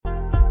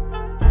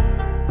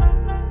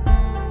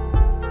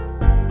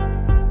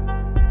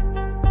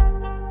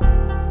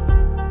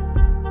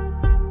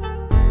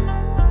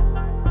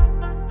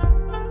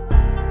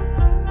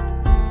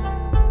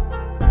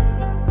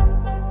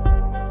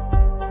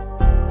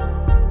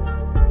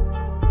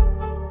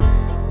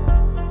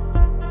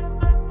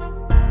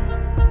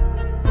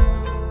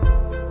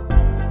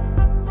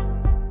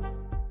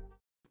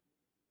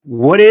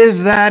What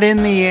is that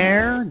in the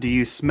air? Do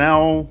you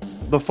smell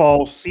the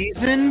fall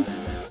season?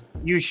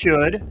 You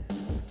should.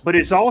 But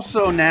it's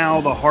also now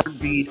the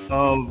heartbeat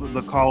of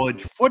the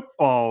college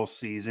football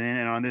season.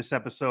 And on this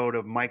episode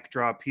of Mic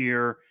Drop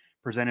here,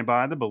 presented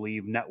by the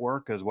Believe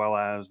Network, as well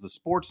as the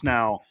Sports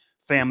Now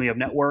family of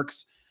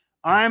networks,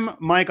 I'm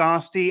Mike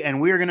Asti,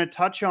 and we are going to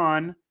touch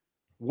on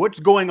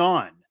what's going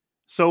on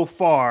so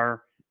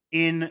far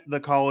in the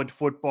college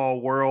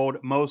football world,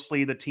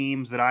 mostly the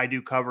teams that I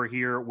do cover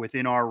here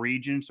within our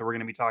region. So we're going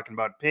to be talking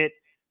about Pitt,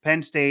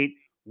 Penn State,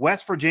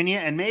 West Virginia,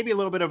 and maybe a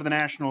little bit of the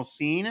national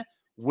scene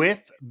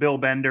with Bill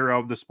Bender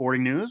of the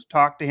Sporting News.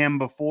 Talked to him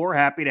before.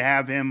 Happy to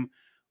have him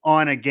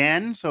on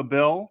again. So,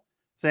 Bill,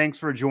 thanks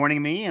for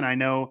joining me. And I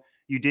know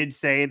you did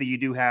say that you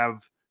do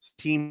have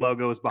team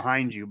logos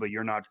behind you, but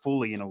you're not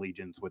fully in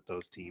allegiance with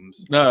those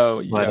teams. No,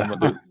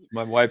 yeah,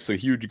 my wife's a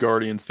huge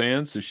Guardians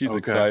fan, so she's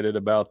excited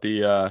about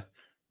the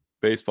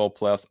baseball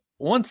playoffs.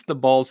 Once the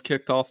ball's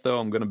kicked off, though,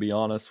 I'm going to be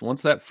honest.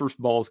 Once that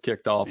first ball's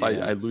kicked off,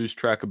 I lose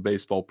track of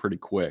baseball pretty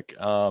quick.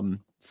 Like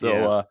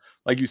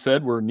you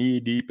said, we're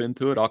knee deep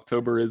into it.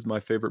 October is my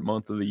favorite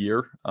month of the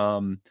year.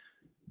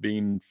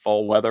 Being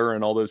fall weather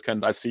and all those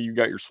kinds. I see you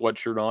got your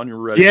sweatshirt on. You're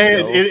ready.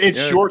 Yeah, it's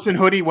shorts and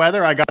hoodie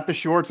weather. I got the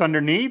shorts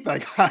underneath. I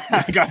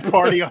got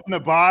party on the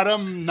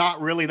bottom.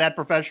 Not really that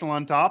professional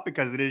on top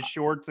because it is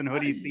shorts and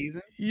hoodie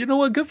season. You know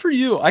what? Good for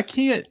you. I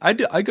can't.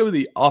 I go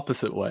the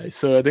opposite way.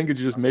 So I think it's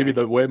just maybe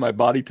the way my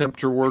body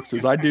temperature works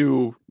is I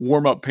do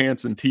warm up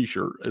pants and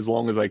t-shirt as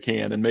long as I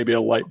can, and maybe a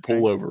light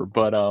pullover.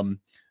 But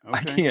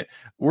I can't.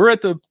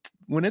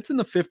 When it's in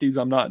the 50s,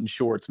 I'm not in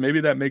shorts.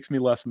 Maybe that makes me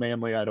less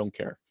manly. I don't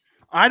care.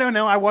 I don't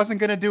know. I wasn't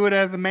going to do it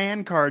as a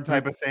man card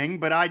type of thing,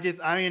 but I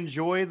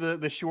enjoy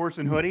the shorts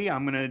and hoodie.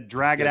 I'm going to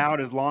drag it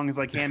out as long as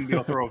I can. Be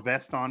able to throw a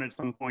vest on at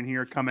some point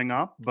here coming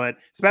up, but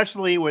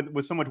especially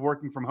with so much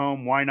working from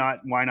home, why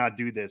not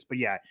do this? But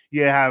yeah,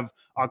 you have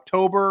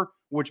October,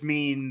 which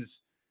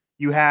means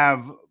you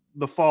have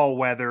the fall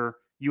weather.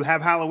 You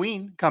have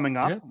Halloween coming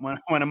up,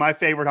 one of my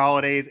favorite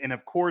holidays. And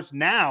of course,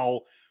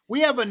 now we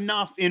have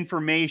enough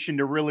information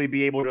to really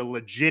be able to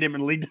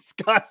legitimately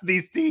discuss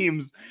these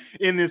teams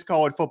in this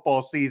college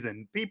football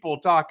season. People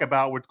talk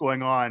about what's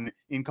going on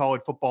in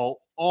college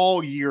football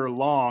all year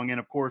long. And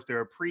of course, there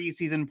are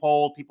preseason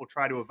polls. People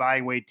try to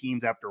evaluate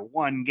teams after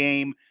one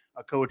game.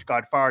 A coach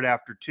got fired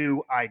after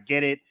two. I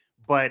get it.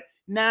 But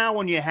now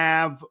when you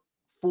have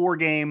 4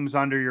 games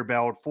under your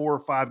belt, 4 or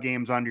 5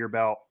 games under your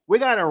belt, we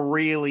got a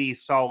really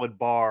solid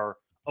bar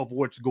of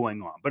what's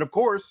going on. But of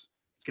course,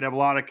 could have a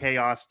lot of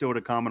chaos still to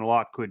come, and a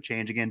lot could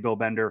change. Again, Bill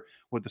Bender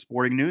with the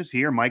Sporting News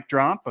here. Mic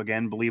Drop,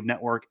 again, Believe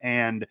Network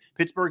and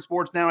Pittsburgh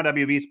Sports Now,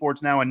 WVU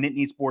Sports Now, and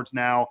Nittany Sports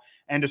Now.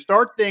 And to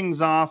start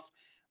things off,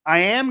 I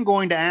am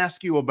going to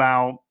ask you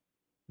about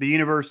the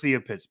University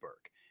of Pittsburgh.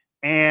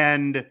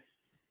 And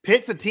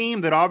Pitt's a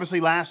team that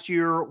obviously last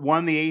year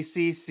won the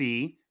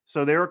ACC,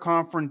 so they're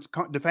a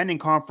defending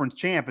conference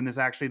champ, and this is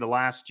actually the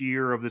last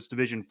year of this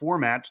Division 4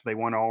 match. They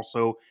want to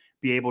also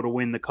be able to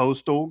win the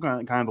Coastal,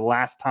 kind of the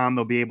last time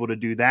they'll be able to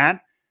do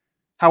that.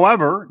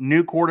 However,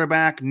 new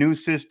quarterback, new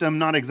system,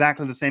 not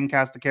exactly the same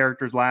cast of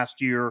characters last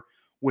year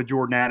with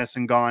Jordan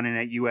Addison gone in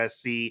at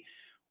USC.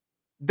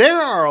 There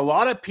are a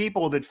lot of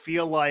people that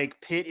feel like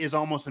Pitt is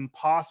almost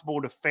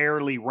impossible to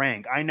fairly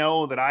rank. I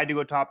know that I do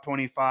a top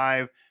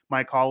 25.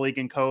 My colleague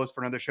and co-host for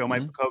another show,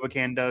 Mike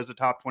Kovacan, does a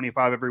top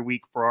 25 every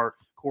week for our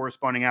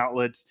corresponding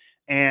outlets.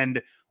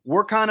 And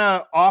we're kind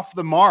of off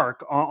the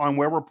mark on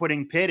where we're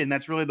putting Pitt, and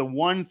that's really the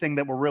one thing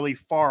that we're really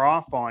far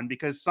off on,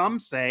 because some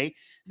say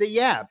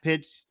that,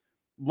 Pitt's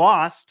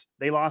lost.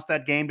 They lost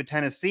that game to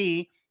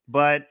Tennessee,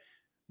 but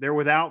they're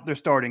without their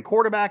starting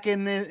quarterback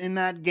in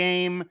that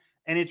game,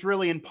 and it's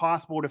really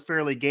impossible to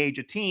fairly gauge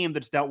a team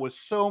that's dealt with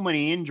so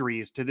many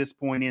injuries to this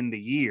point in the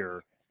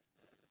year.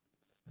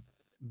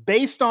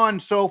 Based on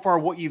so far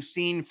what you've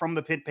seen from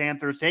the Pitt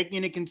Panthers, taking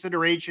into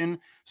consideration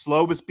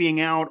Slovis being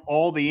out,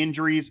 all the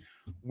injuries,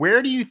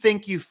 where do you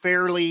think you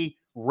fairly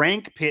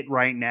rank Pitt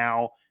right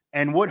now?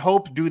 And what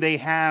hopes do they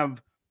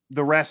have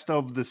the rest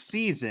of the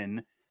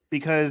season?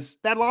 Because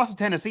that loss to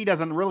Tennessee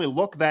doesn't really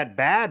look that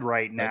bad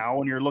right now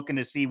when you're looking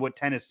to see what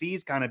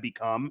Tennessee's kind of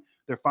become.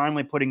 They're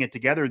finally putting it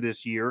together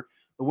this year.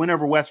 The win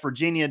over West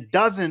Virginia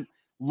doesn't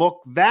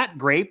look that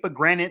great, but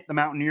granted, the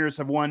Mountaineers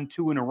have won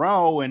 2 in a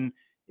row, and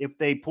if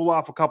they pull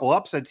off a couple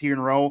upsets here in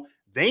a row,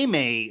 they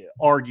may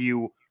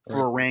argue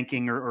for a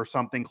ranking or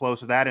something close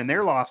to that. And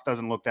their loss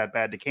doesn't look that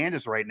bad to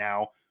Kansas right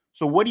now.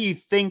 So what do you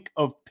think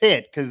of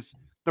Pitt? Because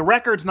the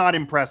record's not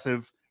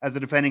impressive as a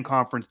defending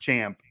conference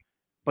champ,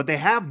 but they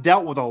have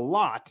dealt with a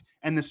lot.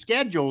 And the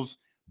schedule's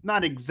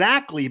not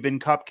exactly been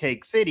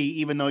Cupcake City,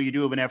 even though you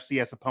do have an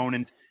FCS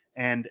opponent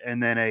and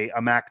then a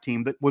MAC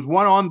team that was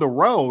won on the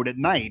road at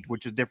night,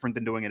 which is different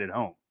than doing it at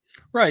home.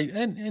 Right.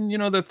 And you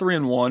know, they're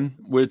 3-1,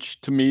 which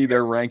to me,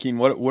 they're ranking.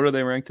 What are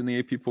they ranked in the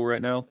AP poll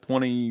right now?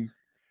 20.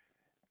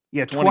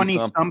 Yeah, 20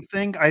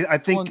 something. I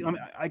think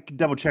I could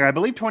double check. I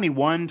believe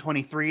 21,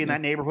 23 in that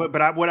neighborhood.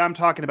 But what I'm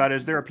talking about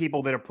is there are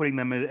people that are putting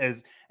them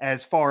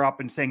as far up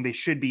and saying they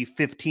should be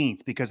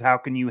 15th, because how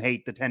can you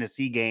hate the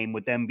Tennessee game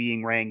with them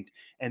being ranked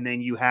and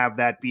then you have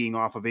that being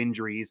off of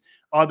injuries?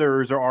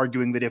 Others are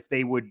arguing that if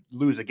they would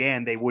lose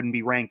again, they wouldn't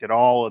be ranked at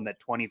all, and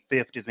that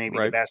 25th is maybe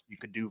the best you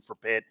could do for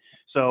Pitt.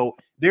 So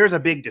there's a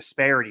big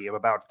disparity of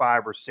about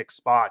 5 or 6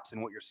 spots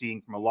in what you're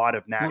seeing from a lot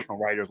of national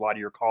writers, a lot of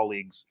your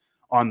colleagues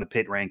on the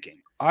Pitt ranking.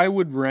 I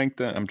would rank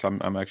them.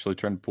 I'm actually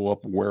trying to pull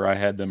up where I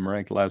had them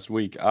ranked last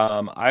week.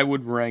 I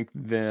would rank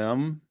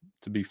them,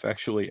 to be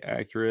factually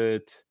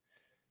accurate,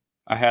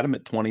 I had them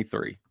at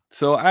 23.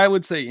 So I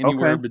would say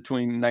anywhere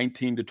between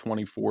 19 to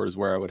 24 is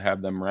where I would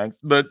have them ranked.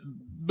 But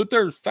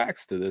there's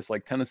facts to this.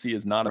 Like, Tennessee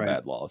is not a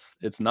bad loss.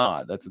 It's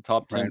not. That's a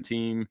top 10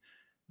 team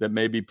that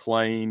may be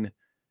playing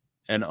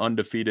an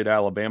undefeated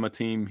Alabama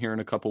team here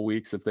in a couple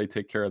weeks. If they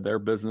take care of their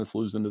business,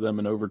 losing to them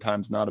in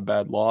overtime is not a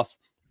bad loss.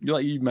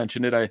 Like you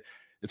mentioned it,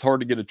 it's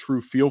hard to get a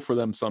true feel for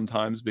them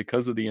sometimes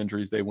because of the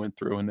injuries they went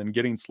through, and then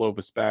getting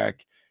Slovis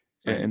back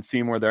and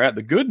seeing where they're at.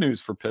 The good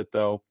news for Pitt,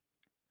 though,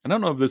 and I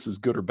don't know if this is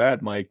good or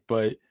bad, Mike,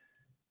 but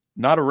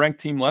not a ranked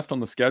team left on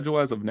the schedule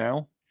as of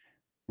now.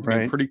 I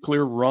mean, pretty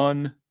clear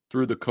run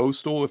through the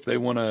Coastal. If they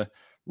want to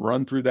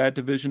run through that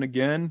division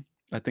again,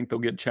 I think they'll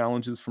get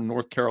challenges from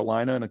North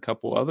Carolina and a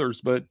couple others,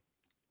 but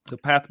the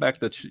path back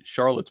to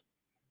Charlotte's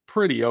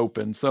pretty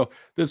open. So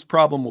this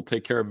problem will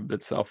take care of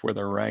itself where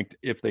they're ranked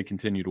if they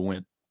continue to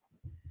win.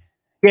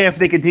 Yeah, if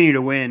they continue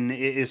to win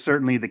is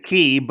certainly the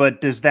key,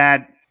 but does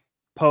that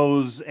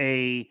pose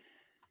a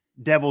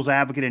devil's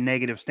advocate and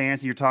negative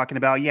stance you're talking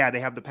about? Yeah, they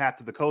have the path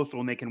to the Coastal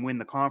and they can win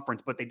the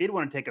conference, but they did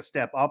want to take a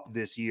step up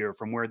this year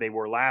from where they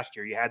were last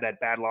year. You had that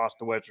bad loss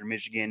to Western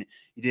Michigan.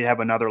 You did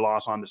have another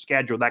loss on the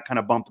schedule. That kind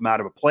of bumped them out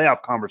of a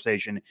playoff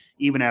conversation,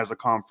 even as a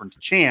conference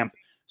champ.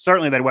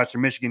 Certainly that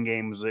Western Michigan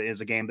game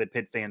is a game that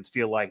Pitt fans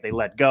feel like they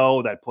let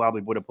go. That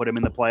probably would have put them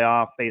in the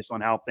playoff based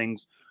on how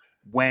things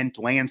went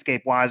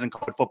landscape-wise in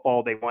college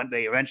football. They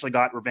eventually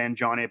got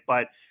revenge on it,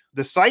 but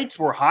the sights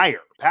were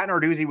higher. Pat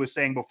Narduzzi was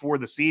saying before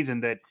the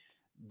season that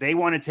they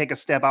want to take a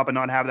step up and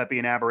not have that be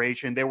an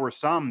aberration. There were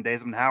some,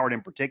 Desmond Howard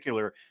in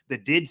particular,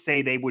 that did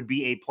say they would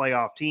be a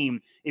playoff team.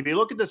 If you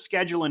look at the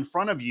schedule in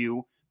front of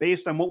you,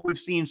 based on what we've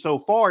seen so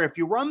far, if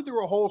you run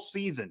through a whole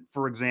season,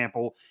 for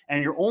example,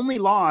 and your only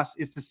loss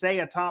is to say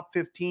a top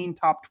 15,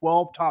 top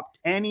 12, top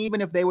 10,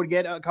 even if they would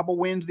get a couple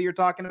wins that you're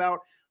talking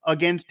about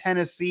against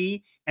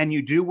Tennessee, and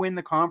you do win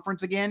the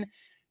conference again,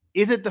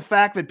 is it the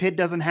fact that Pitt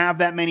doesn't have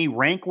that many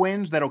rank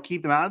wins that'll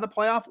keep them out of the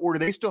playoff, or do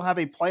they still have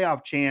a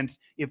playoff chance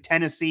if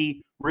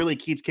Tennessee really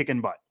keeps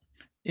kicking butt?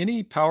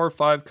 Any Power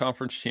 5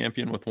 conference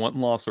champion with 1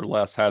 loss or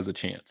less has a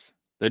chance.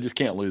 They just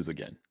can't lose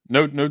again.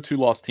 No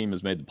 2-loss team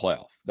has made the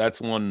playoff.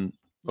 That's one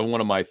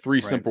of my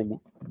 3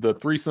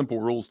 simple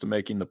rules to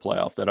making the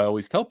playoff that I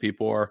always tell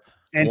people are.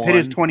 And Pitt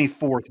is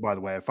 24th, by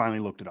the way. I finally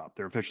looked it up.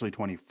 They're officially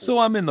 24th. So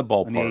I'm in the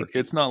ballpark.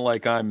 It's not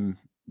like I'm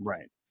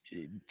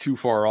too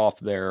far off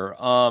there.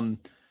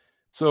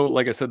 So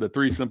like I said, the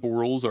 3 simple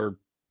rules are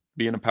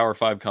be in a Power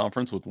 5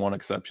 conference with one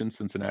exception,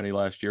 Cincinnati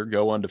last year,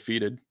 go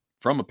undefeated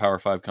from a Power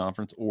 5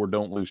 conference, or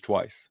don't lose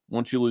twice.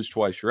 Once you lose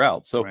twice, you're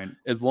out. So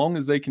as long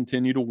as they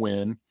continue to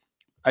win,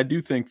 I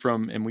do think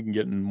and we can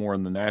get in more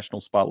in the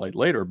national spotlight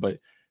later, but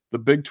the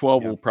Big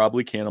 12 will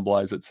probably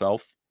cannibalize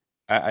itself.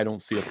 I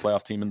don't see a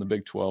playoff team in the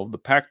Big 12. The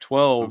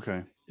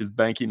Pac-12 is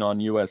banking on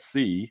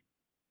USC.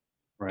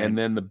 And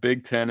then the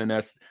Big 10 and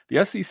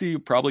the SEC will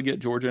probably get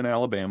Georgia and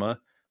Alabama.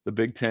 The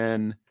Big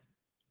 10,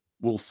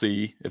 we'll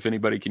see if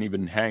anybody can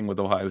even hang with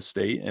Ohio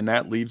State. And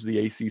that leaves the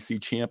ACC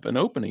champ an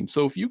opening.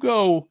 So if you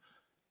go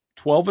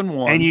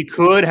 12-1. And you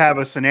could have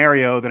a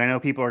scenario that I know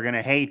people are going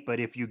to hate, but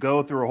if you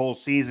go through a whole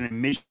season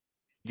and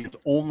Michigan's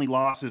only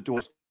losses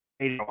to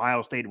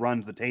Ohio State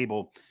runs the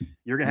table,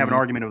 you're going to have an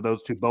argument of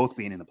those two both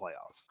being in the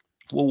playoffs.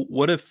 Well,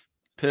 what if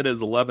Pitt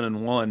is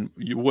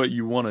 11-1? What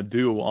you want to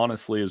do,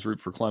 honestly, is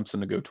root for Clemson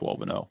to go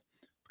 12-0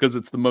 because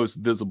it's the most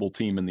visible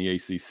team in the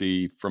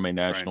ACC from a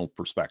national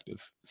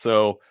perspective.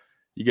 So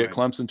you get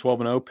Clemson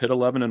 12-0, Pitt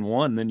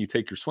 11-1, then you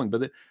take your swing.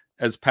 But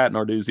as Pat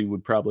Narduzzi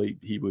would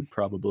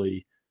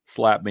probably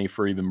slap me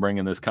for even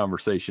bringing this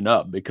conversation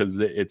up because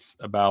it's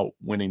about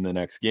winning the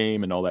next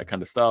game and all that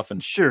kind of stuff.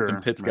 And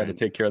and Pitt's got to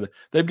take care of it.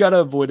 They've got to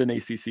avoid an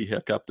ACC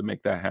hiccup to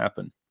make that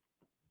happen.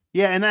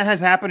 Yeah, and that has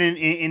happened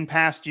in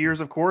past years,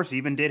 of course.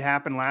 Even did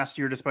happen last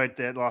year, despite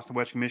that loss to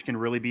Western Michigan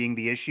really being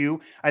the issue.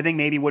 I think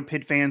maybe what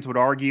Pitt fans would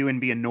argue and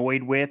be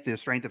annoyed with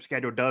is strength of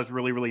schedule does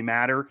really, really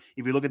matter.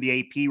 If you look at the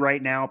AP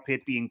right now,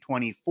 Pitt being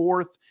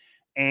 24th,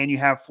 and you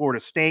have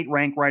Florida State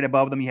ranked right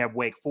above them. You have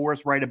Wake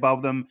Forest right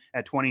above them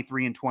at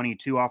 23 and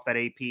 22 off that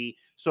AP.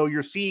 So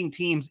you're seeing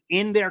teams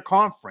in their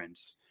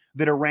conference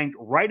that are ranked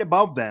right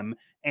above them,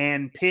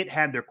 and Pitt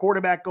had their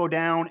quarterback go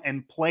down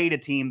and played a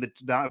team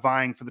that's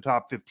vying for the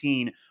top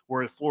 15,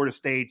 whereas Florida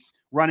State's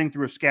running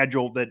through a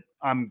schedule that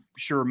I'm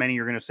sure many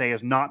are going to say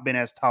has not been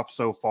as tough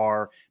so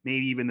far,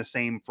 maybe even the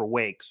same for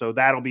Wake. So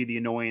that'll be the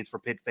annoyance for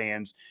Pitt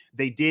fans.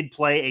 They did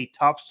play a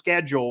tough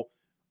schedule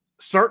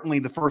certainly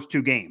the first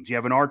two games. You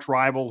have an arch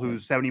rival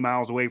who's 70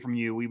 miles away from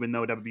you, even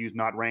though WVU is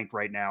not ranked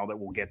right now, that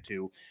we'll get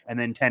to. And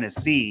then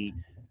Tennessee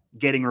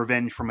getting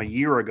revenge from a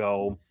year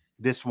ago.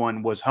 This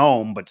one was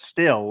home, but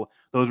still,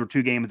 those were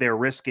two games they were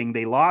risking.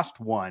 They lost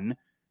one,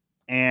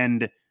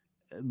 and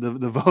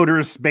the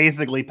voters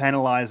basically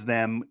penalized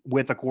them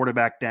with a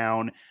quarterback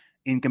down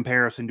in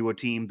comparison to a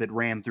team that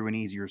ran through an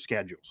easier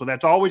schedule. So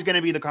that's always going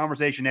to be the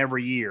conversation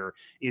every year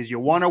is you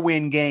want to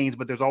win games,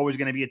 but there's always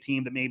going to be a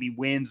team that maybe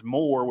wins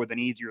more with an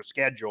easier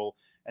schedule.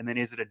 And then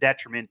is it a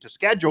detriment to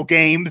schedule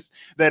games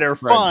that are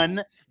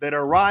fun, that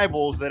are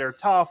rivals, that are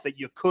tough, that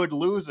you could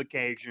lose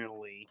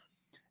occasionally?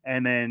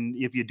 And then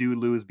if you do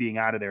lose, being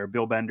out of there.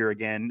 Bill Bender,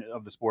 again,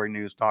 of the Sporting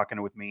News, talking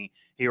with me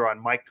here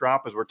on Mic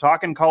Drop as we're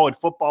talking college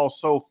football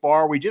so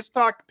far. We just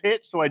talked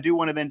Pitt, so I do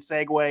want to then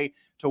segue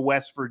to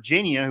West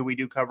Virginia, who we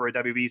do cover at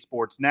WV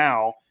Sports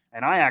Now,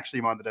 and I actually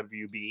am on the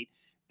WVU beat.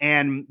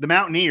 And the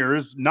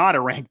Mountaineers, not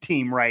a ranked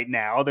team right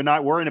now. They're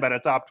not worrying about a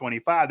top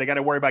 25. They got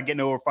to worry about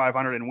getting over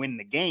 500 and winning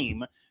the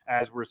game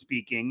as we're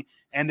speaking.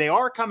 And they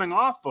are coming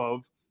off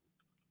of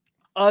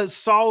a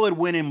solid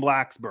win in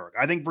Blacksburg.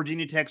 I think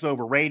Virginia Tech's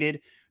overrated.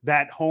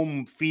 That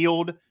home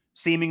field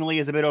seemingly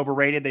is a bit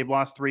overrated. They've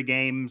lost 3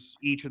 games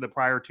each of the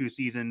prior 2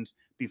 seasons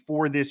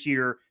before this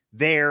year.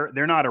 They're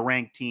not a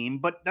ranked team,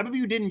 but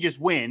WVU didn't just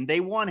win.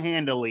 They won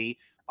handily,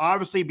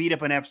 obviously beat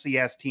up an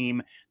FCS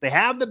team. They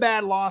have the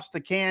bad loss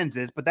to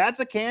Kansas, but that's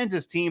a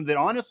Kansas team that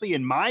honestly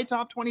in my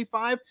top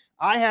 25,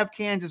 I have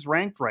Kansas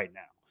ranked right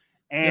now.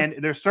 And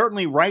they're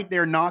certainly right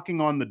there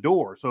knocking on the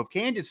door. So if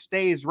Kansas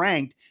stays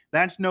ranked,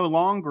 that's no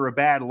longer a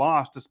bad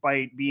loss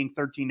despite being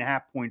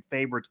 13.5-point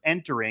favorites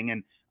entering.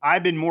 And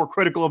I've been more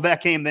critical of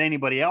that game than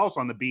anybody else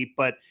on the beat,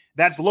 but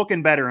that's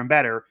looking better and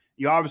better.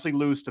 You obviously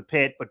lose to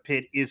Pitt, but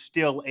Pitt is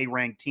still a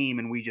ranked team.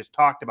 And we just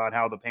talked about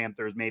how the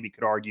Panthers maybe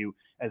could argue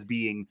as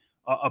being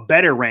a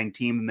better ranked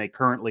team than they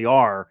currently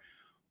are.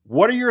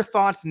 What are your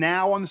thoughts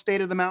now on the state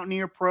of the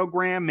Mountaineer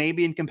program,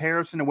 maybe in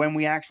comparison to when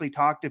we actually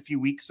talked a few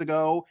weeks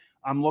ago?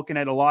 I'm looking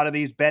at a lot of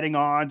these betting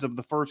odds of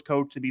the first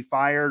coach to be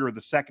fired or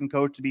the second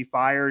coach to be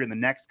fired and the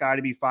next guy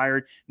to be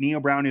fired. Neil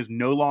Brown is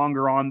no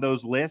longer on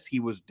those lists. He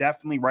was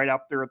definitely right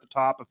up there at the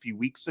top a few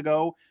weeks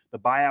ago. The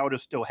buyout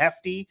is still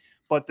hefty,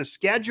 but the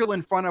schedule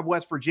in front of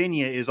West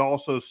Virginia is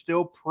also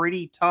still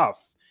pretty tough.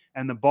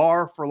 And the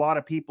bar for a lot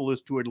of people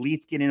is to at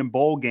least get in a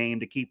bowl game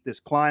to keep this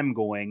climb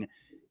going.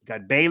 You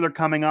got Baylor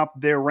coming up,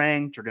 they're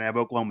ranked. You're going to have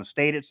Oklahoma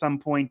State at some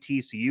point,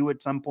 TCU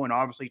at some point,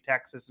 obviously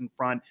Texas in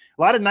front.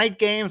 A lot of night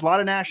games, a lot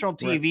of national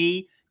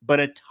TV,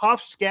 but a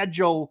tough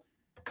schedule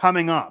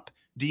coming up.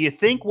 Do you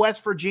think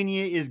West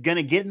Virginia is going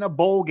to get in a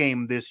bowl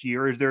game this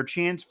year? Is there a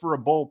chance for a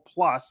bowl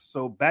plus,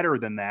 so better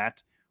than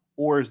that?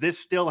 Or is this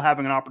still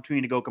having an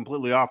opportunity to go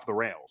completely off the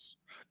rails?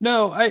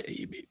 No,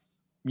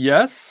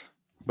 yes.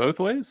 Both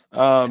ways.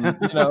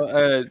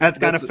 That's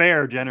kind of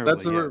fair generally.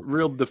 That's a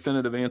real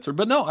definitive answer.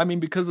 But no, I mean,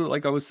 because of,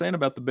 like I was saying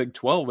about the Big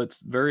 12,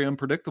 it's very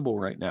unpredictable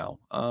right now.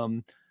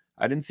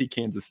 I didn't see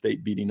Kansas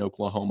State beating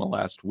Oklahoma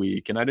last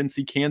week, and I didn't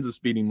see Kansas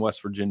beating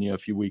West Virginia a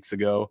few weeks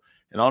ago.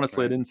 And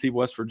honestly, I didn't see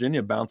West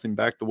Virginia bouncing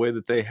back the way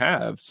that they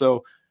have.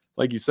 So,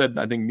 like you said,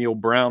 I think Neil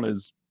Brown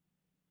is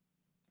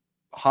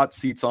hot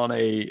seats on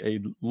a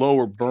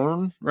lower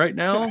burn right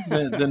now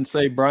than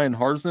say Brian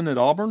Harsin at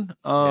Auburn.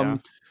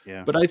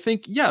 Yeah. But I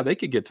think, they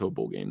could get to a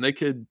bowl game. They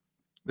could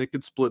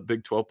split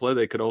Big 12 play.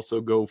 They could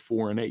also go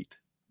 4-8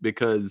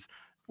 because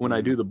when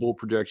I do the bowl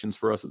projections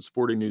for us at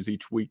Sporting News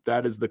each week,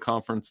 that is the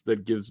conference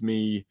that gives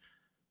me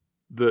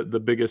the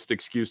biggest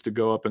excuse to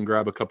go up and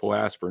grab a couple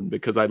aspirin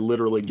because I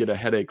literally get a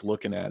headache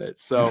looking at it.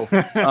 So,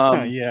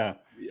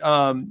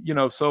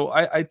 so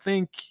I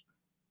think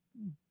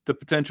the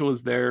potential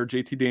is there.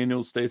 JT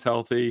Daniels stays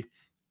healthy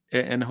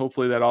and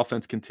hopefully that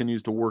offense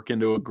continues to work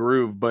into a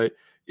groove. But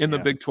in the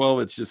Big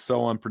 12, it's just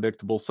so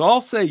unpredictable. So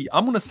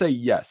I'm going to say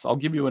yes. I'll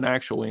give you an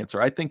actual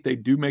answer. I think they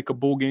do make a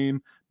bowl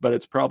game, but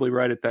it's probably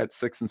right at that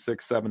 6-6,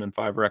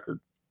 7-5 record.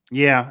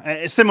 Yeah,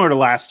 it's similar to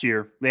last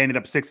year. They ended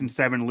up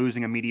 6-7,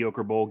 losing a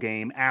mediocre bowl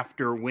game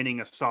after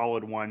winning a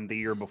solid one the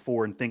year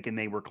before and thinking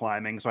they were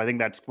climbing. So I think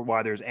that's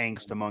why there's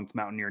angst amongst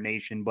Mountaineer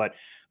Nation. But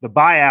the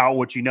buyout,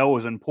 which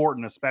is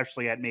important,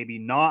 especially at maybe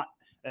not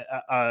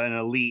an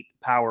elite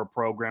power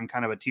program,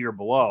 kind of a tier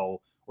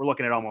below, we're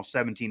looking at almost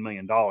 $17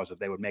 million if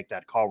they would make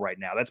that call right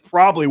now. That's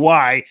probably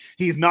why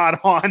he's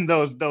not on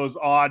those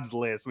odds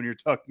lists when you're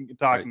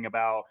talking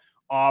about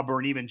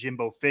Auburn. Even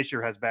Jimbo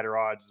Fisher has better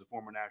odds as a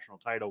former national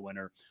title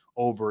winner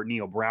over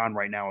Neil Brown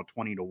right now at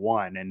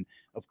 20-1. And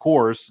of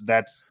course,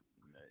 that's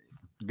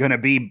going to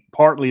be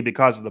partly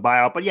because of the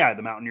buyout. But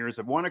the Mountaineers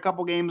have won a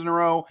couple games in a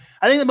row.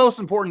 I think the most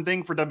important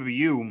thing for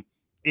WVU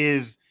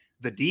is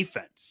the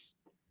defense.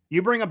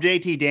 You bring up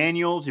JT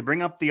Daniels, you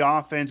bring up the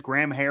offense,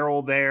 Graham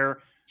Harrell there.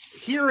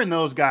 Hearing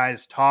those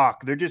guys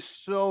talk, they're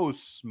just so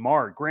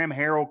smart. Graham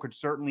Harrell could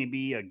certainly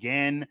be,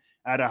 again,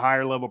 at a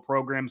higher level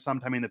program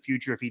sometime in the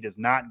future if he does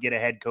not get a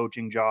head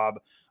coaching job.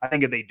 I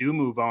think if they do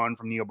move on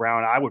from Neil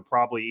Brown, I would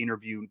probably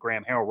interview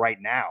Graham Harrell right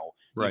now,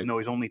 even though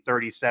he's only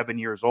 37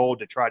 years old,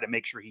 to try to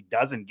make sure he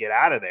doesn't get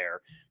out of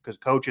there because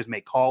coaches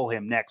may call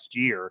him next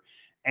year.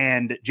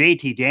 And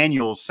JT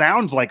Daniels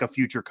sounds like a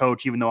future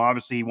coach, even though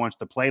obviously he wants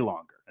to play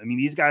longer. I mean,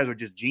 these guys are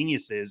just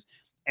geniuses.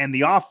 And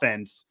the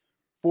offense,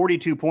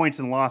 42 points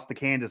and lost to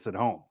Kansas at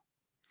home.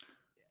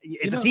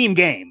 It's a team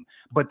game,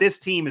 but this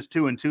team is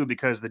 2-2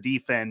 because the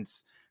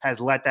defense has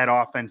let that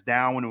offense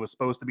down when it was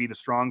supposed to be the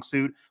strong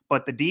suit.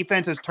 But the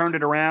defense has turned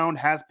it around,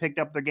 has picked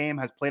up their game,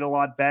 has played a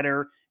lot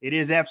better. It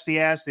is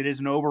FCS. It is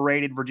an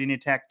overrated Virginia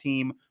Tech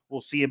team.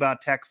 We'll see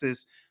about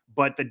Texas.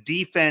 But the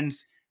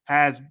defense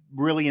has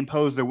really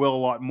imposed their will a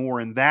lot more.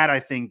 And that, I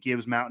think,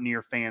 gives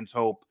Mountaineer fans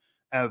hope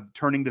of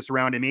turning this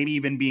around and maybe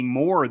even being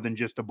more than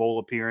just a bowl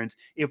appearance.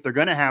 If they're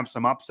going to have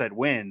some upset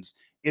wins,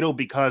 it'll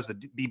be because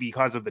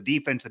of the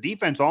defense. The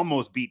defense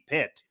almost beat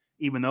Pitt,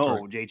 even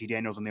though JT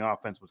Daniels on the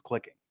offense was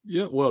clicking.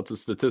 Yeah, well, it's a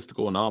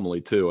statistical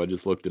anomaly too. I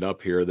just looked it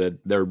up here that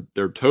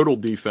their total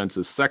defense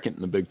is second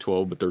in the Big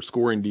 12, but their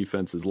scoring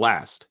defense is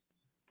last.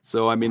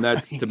 So I mean,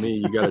 that's to me,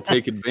 you got to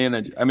take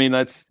advantage. I mean,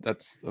 that's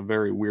a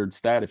very weird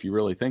stat if you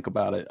really think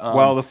about it.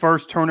 Well, the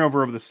first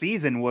turnover of the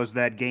season was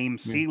that game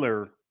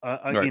sealer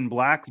in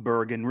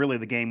Blacksburg, and really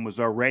the game was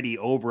already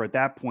over at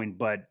that point,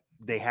 but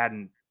they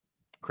hadn't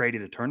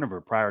created a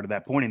turnover prior to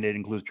that point, and it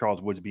includes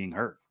Charles Woods being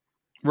hurt.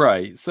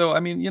 Right. So, I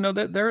mean,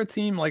 that they're a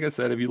team, like I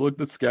said, if you look at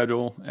the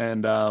schedule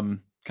and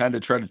kind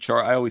of try to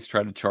chart, I always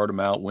try to chart them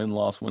out, win,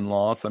 loss, win,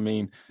 loss. I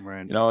mean,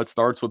 it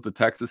starts with the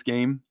Texas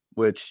game,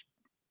 which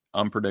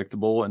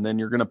unpredictable. And then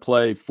you're going to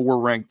play 4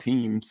 ranked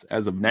teams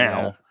as of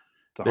now. Yeah.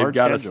 It's a hard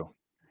schedule.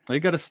 They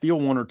got to steal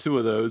 1 or 2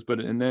 of those.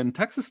 And then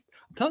Texas,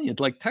 I'm telling you,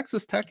 like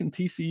Texas Tech and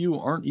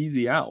TCU aren't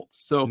easy outs.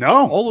 So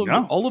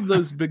all of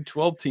those Big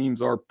 12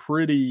 teams are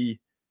pretty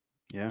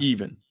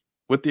even.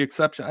 With the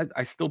exception,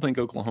 I still think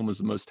Oklahoma's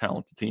the most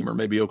talented team, or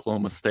maybe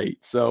Oklahoma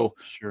State. So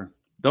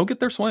they'll get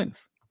their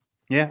swings.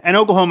 Yeah, and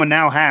Oklahoma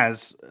now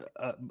has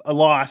a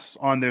loss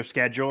on their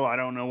schedule. I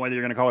don't know whether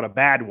you're going to call it a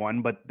bad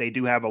one, but they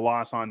do have a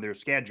loss on their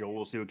schedule.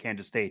 We'll see what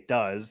Kansas State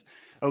does.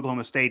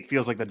 Oklahoma State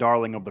feels like the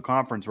darling of the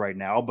conference right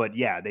now, but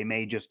yeah, they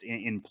may just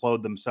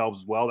implode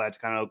themselves as well. That's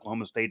kind of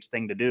Oklahoma State's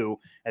thing to do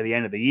at the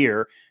end of the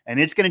year, and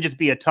it's going to just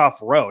be a tough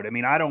road. I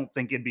mean, I don't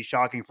think it'd be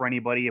shocking for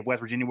anybody if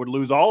West Virginia would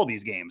lose all of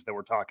these games that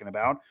we're talking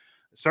about.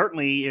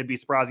 Certainly, it'd be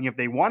surprising if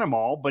they won them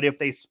all, but if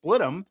they split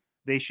them,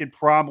 they should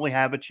probably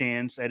have a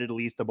chance at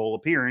least a bowl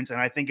appearance. And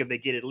I think if they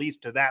get at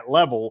least to that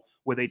level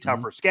with a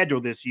tougher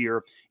schedule this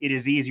year, it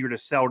is easier to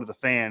sell to the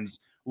fans.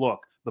 Look,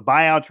 the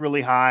buyout's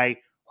really high.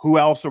 Who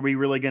else are we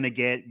really going to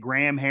get?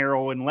 Graham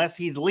Harrell, unless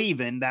he's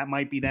leaving, that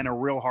might be then a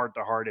real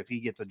heart-to-heart if he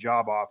gets a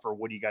job offer.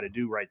 What do you got to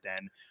do right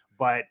then?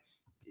 But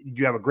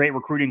you have a great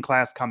recruiting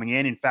class coming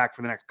in. In fact,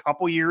 for the next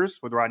couple years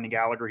with Rodney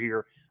Gallagher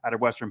here out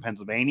of Western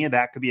Pennsylvania,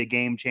 that could be a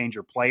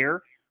game-changer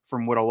player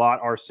from what a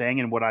lot are saying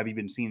and what I've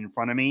even seen in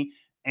front of me.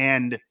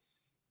 And,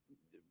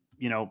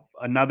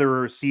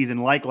 another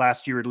season like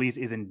last year at least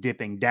isn't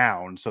dipping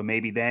down. So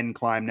maybe then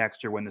climb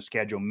next year when the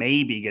schedule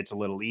maybe gets a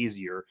little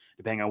easier,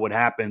 depending on what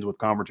happens with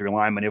conference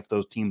realignment if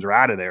those teams are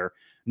out of there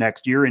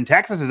next year. And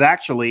Texas is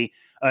actually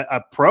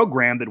a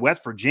program that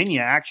West Virginia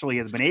actually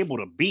has been able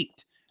to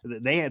beat.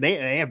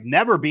 They have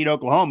never beat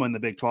Oklahoma in the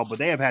Big 12, but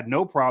they have had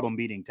no problem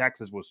beating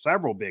Texas with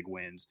several big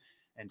wins.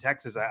 And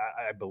Texas,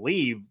 I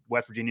believe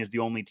West Virginia is the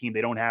only team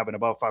they don't have an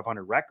above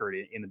 500 record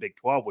in the Big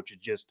 12, which is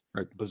just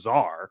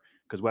bizarre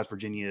because West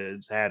Virginia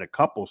has had a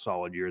couple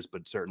solid years,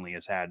 but certainly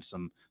has had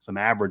some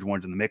average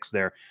ones in the mix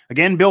there.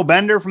 Again, Bill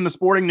Bender from the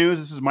Sporting News.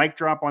 This is Mic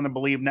Drop on the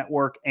Believe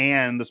Network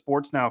and the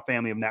Sports Now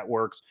family of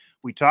networks.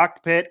 We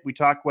talked Pitt. We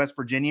talked West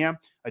Virginia.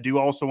 I do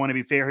also want to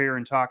be fair here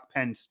and talk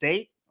Penn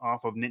State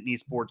off of Nittany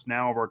Sports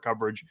Now of our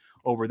coverage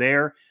over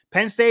there.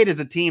 Penn State is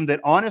a team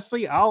that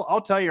honestly,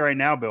 I'll tell you right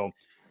now, Bill,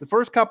 the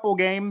first couple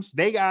games,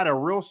 they got a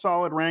real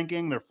solid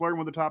ranking. They're flirting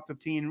with the top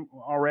 15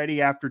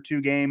 already after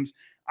 2 games.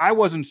 I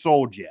wasn't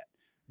sold yet.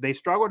 They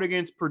struggled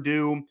against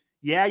Purdue.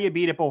 Yeah, you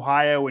beat up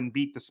Ohio and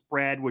beat the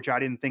spread, which I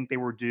didn't think they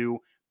were due.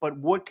 But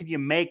what could you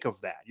make of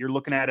that? You're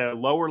looking at a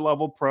lower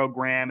level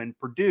program in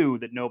Purdue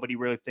that nobody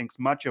really thinks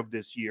much of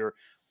this year.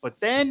 But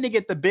then to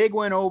get the big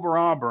win over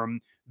Auburn,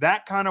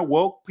 that kind of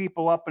woke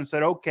people up and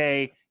said,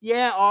 okay,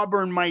 yeah,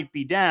 Auburn might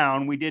be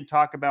down. We did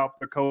talk about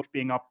their coach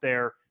being up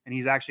there, and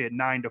he's actually at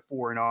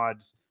 9-4 in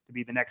odds to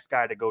be the next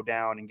guy to go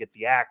down and get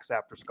the axe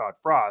after Scott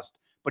Frost.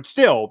 But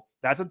still,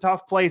 that's a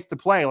tough place to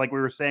play, like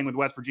we were saying with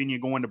West Virginia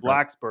going to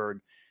Blacksburg.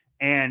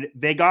 And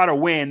they got to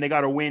win. They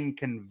got to win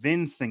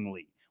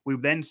convincingly. We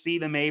then see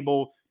them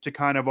able to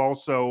kind of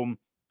also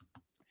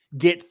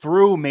get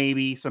through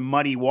maybe some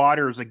muddy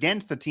waters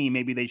against the team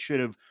maybe they should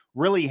have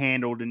really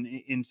handled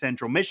in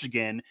Central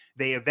Michigan.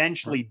 They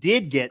eventually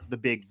did get the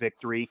big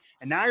victory.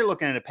 And now you're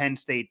looking at a Penn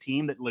State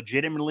team that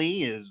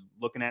legitimately is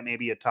looking at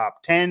maybe a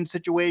top 10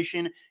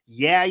 situation.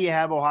 Yeah, you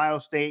have Ohio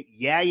State.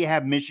 Yeah, you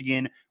have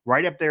Michigan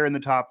right up there in the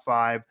top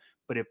 5.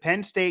 But if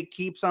Penn State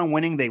keeps on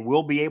winning, they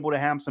will be able to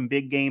have some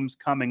big games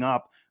coming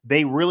up.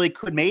 They really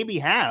could maybe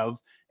have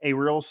a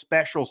real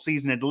special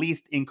season, at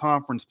least in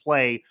conference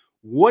play.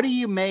 What do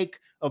you make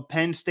of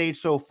Penn State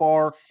so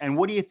far? And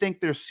what do you think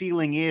their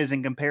ceiling is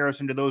in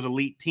comparison to those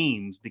elite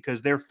teams?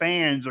 Because their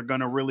fans are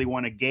going to really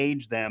want to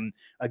gauge them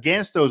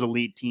against those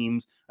elite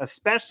teams,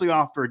 especially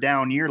after a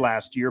down year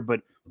last year.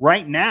 But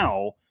right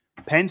now,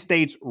 Penn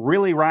State's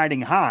really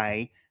riding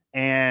high.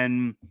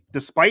 And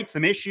despite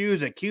some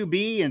issues at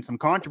QB and some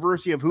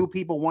controversy of who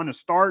people want to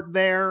start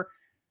there,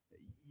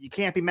 you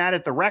can't be mad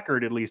at the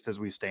record, at least as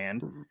we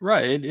stand.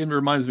 Right. It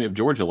reminds me of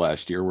Georgia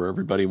last year where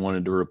everybody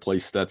wanted to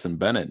replace Stetson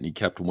Bennett and he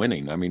kept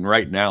winning. I mean,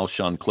 right now,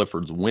 Sean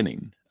Clifford's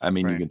winning. I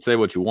mean, You can say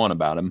what you want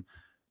about him.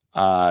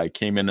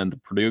 Came in the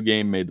Purdue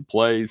game, made the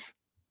plays,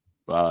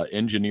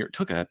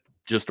 took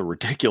just a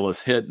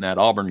ridiculous hit in that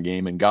Auburn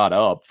game and got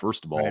up,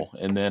 first of all.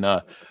 And then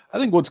I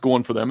think what's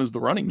going for them is the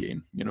running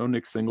game.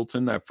 Nick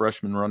Singleton, that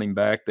freshman running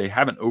back, they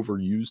haven't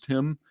overused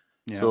him.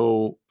 Yeah.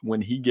 So when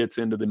he gets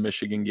into the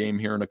Michigan game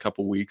here in a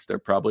couple weeks, they're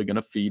probably going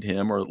to feed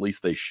him, or at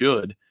least they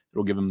should.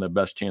 It'll give them the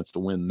best chance to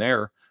win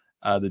there.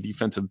 The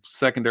defensive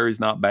secondary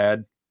is not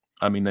bad.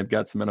 I mean, they've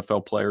got some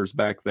NFL players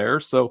back there.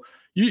 So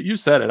you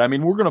said it. I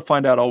mean, we're going to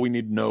find out all we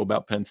need to know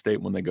about Penn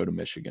State when they go to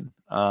Michigan.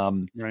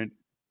 Right.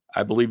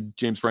 I believe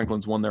James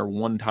Franklin's won there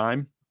one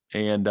time.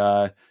 And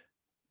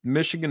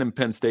Michigan and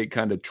Penn State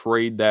kind of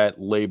trade that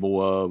label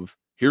of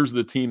here's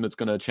the team that's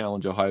going to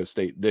challenge Ohio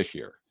State this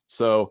year.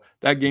 So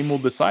that game will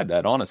decide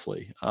that,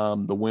 honestly.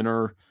 The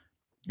winner,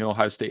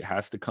 Ohio State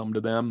has to come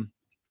to them.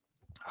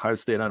 Ohio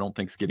State, I don't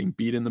think, is getting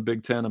beat in the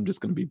Big Ten. I'm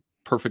just going to be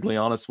perfectly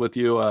honest with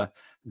you.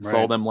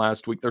 Saw them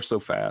last week. They're so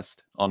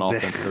fast on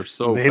offense. They're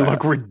so they fast.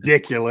 Look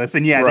ridiculous.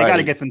 And, they got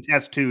to get some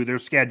tests, too. Their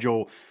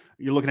schedule,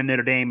 you're looking at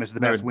Notre Dame as the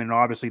best win. And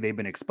obviously, they've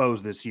been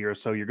exposed this year.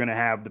 So you're going to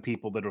have the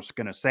people that are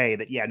going to say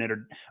that,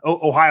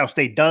 Ohio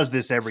State does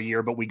this every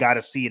year, but we got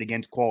to see it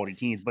against quality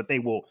teams. But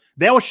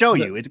they'll show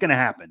you it's going to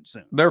happen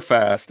soon. They're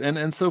fast.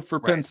 And so for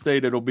Penn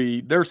State,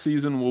 their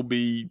season will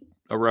be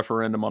a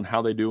referendum on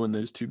how they do in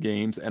those two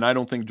games. And I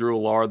don't think Drew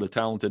Allar, the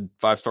talented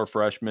 5-star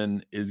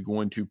freshman, is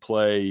going to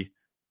play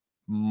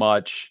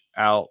much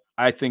out.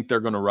 I think they're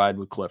going to ride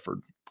with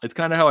Clifford. It's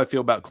kind of how I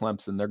feel about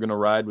Clemson. They're going to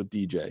ride with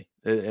DJ.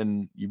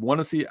 And you want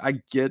to see, I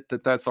get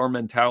that that's our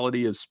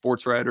mentality as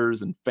sports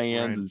writers and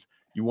fans, is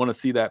you want to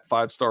see that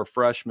 5-star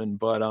freshman.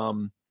 But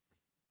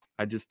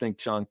I just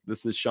think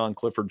this is Sean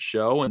Clifford's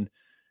show. And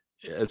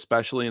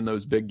especially in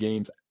those big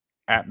games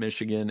at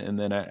Michigan and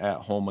then at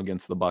home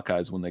against the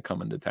Buckeyes when they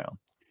come into town.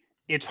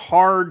 It's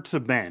hard to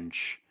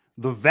bench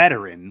the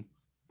veteran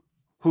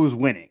who's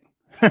winning.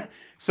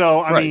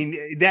 So, I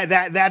mean,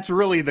 that's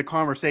really the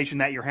conversation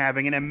that you're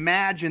having. And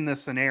imagine the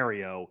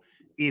scenario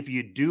if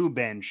you do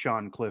bench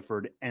Sean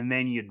Clifford and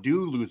then you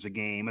do lose a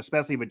game,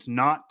 especially if it's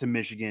not to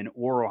Michigan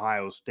or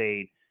Ohio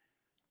State.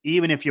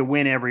 Even if you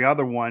win every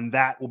other one,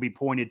 that will be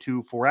pointed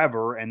to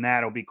forever, and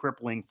that'll be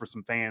crippling for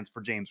some fans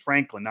for James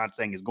Franklin. Not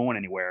saying he's going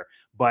anywhere,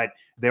 but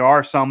there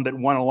are some that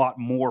want a lot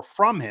more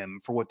from him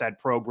for what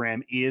that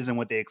program is and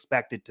what they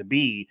expect it to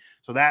be.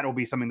 So that will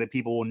be something that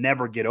people will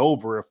never get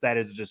over if that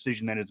is a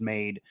decision that is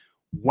made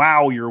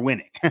while you're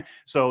winning.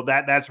 So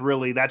that's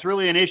really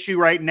an issue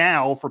right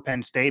now for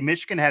Penn State.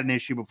 Michigan had an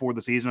issue before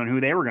the season on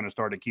who they were going to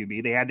start at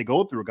QB. They had to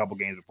go through a couple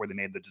games before they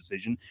made the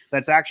decision.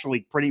 That's actually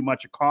pretty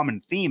much a common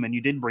theme. And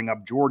you did bring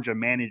up Georgia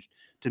managed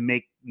to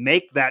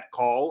make that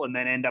call and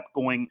then end up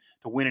going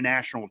to win a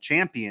national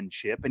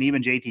championship. And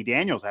even JT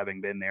Daniels having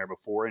been there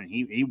before, and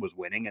he was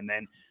winning. And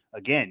then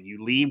again,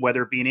 you leave,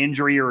 whether it be an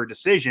injury or a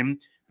decision,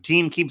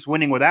 team keeps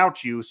winning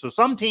without you. So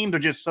some teams are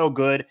just so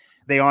good,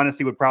 they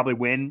honestly would probably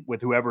win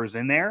with whoever is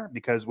in there,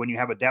 because when you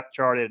have a depth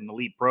chart at an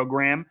elite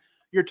program,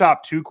 your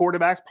top two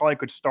quarterbacks probably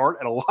could start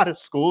at a lot of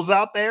schools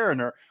out there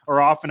and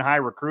are often high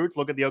recruits.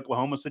 Look at the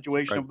Oklahoma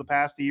situation of the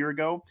past a year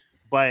ago.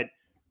 But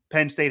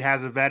Penn State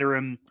has a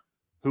veteran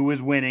who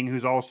is winning,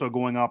 who's also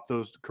going up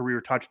those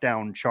career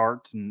touchdown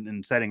charts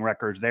and setting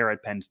records there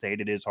at Penn State.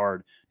 It is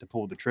hard to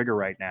pull the trigger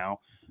right now.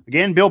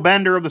 Again, Bill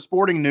Bender of the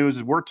Sporting News,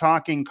 is we're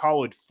talking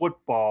college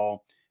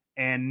football.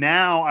 And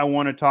now I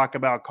want to talk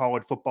about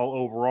college football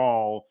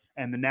overall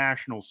and the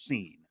national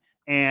scene.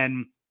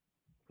 And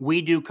I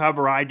do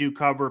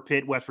cover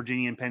Pitt, West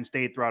Virginia, and Penn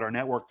State throughout our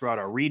network, throughout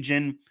our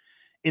region.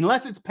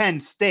 Unless it's Penn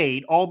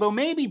State, although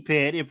maybe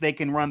Pitt, if they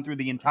can run through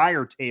the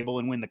entire table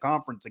and win the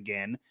conference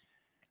again,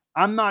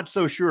 I'm not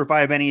so sure if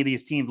I have any of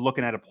these teams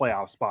looking at a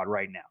playoff spot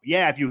right now.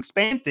 Yeah, if you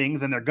expand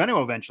things, and they're going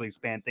to eventually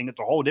expand things, it's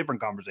a whole different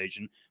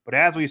conversation. But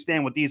as we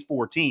stand with these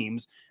four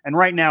teams, and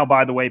right now,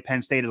 by the way,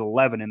 Penn State is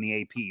 11 in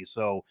the AP.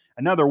 So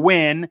another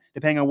win,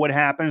 depending on what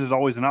happens, is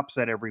always an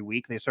upset every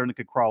week. They certainly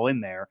could crawl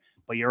in there,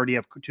 but you already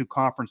have two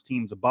conference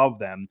teams above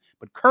them.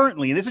 But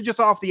currently, and this is just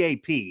off the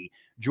AP,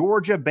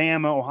 Georgia,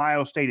 Bama,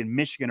 Ohio State, and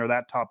Michigan are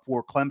that top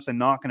four. Clemson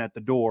knocking at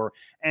the door.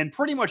 And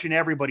pretty much in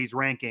everybody's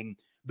ranking,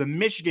 the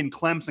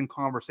Michigan-Clemson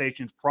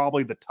conversation is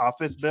probably the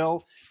toughest,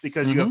 Bill,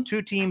 because you have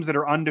two teams that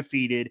are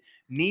undefeated.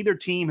 Neither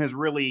team has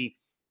really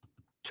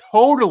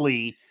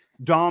totally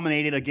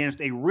dominated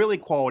against a really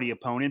quality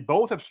opponent.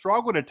 Both have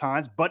struggled at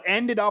times, but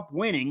ended up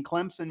winning.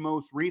 Clemson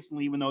most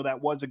recently, even though that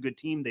was a good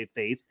team they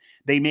faced,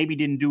 they maybe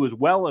didn't do as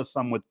well as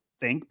some would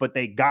think, but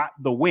they got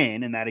the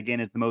win, and that, again,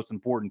 is the most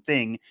important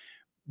thing.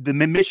 The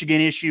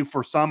Michigan issue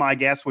for some, I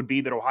guess, would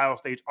be that Ohio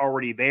State's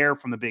already there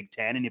from the Big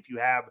Ten. And if you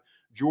have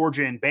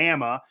Georgia and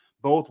Bama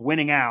both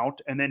winning out,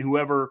 and then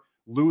whoever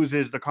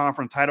loses the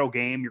conference title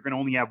game, you're going to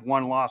only have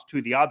one loss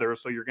to the other.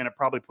 So you're going to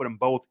probably put them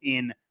both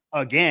in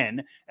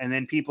again. And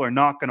then people are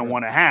not going to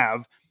want to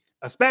have,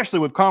 especially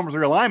with conference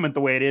realignment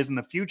the way it is in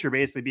the future,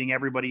 basically being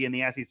everybody in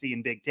the SEC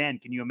and Big Ten.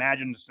 Can you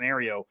imagine a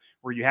scenario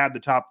where you have the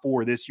top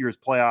four this year's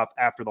playoff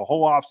after the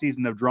whole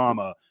offseason of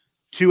drama,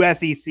 2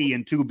 SEC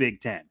and 2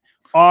 Big Ten?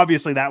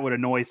 Obviously, that would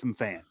annoy some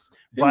fans.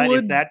 But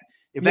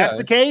if that's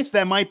the case,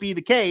 that might be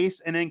the case.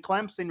 And then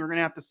Clemson, we're going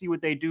to have to see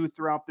what they do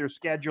throughout their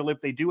schedule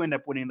if they do end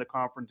up winning the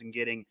conference and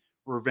getting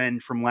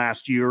revenge from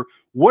last year.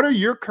 What are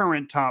your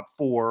current top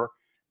 4?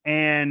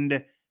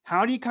 And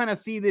how do you kind of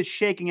see this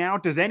shaking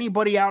out? Does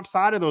anybody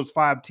outside of those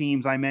 5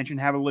 teams I mentioned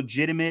have a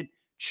legitimate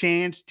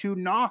chance to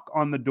knock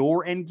on the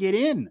door and get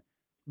in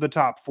the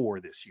top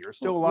 4 this year?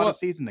 Still a lot of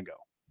season to go.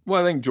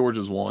 Well, I think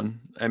Georgia's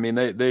won. I mean,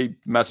 they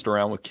messed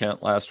around with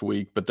Kent last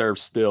week, but they're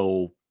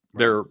still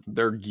their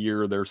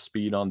gear, their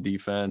speed on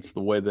defense,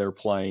 the way they're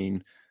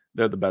playing,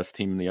 they're the best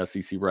team in the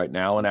SEC right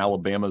now, and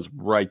Alabama's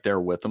right there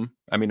with them.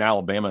 I mean,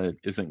 Alabama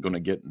isn't going to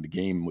get in the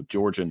game with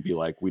Georgia and be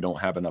like, we don't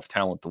have enough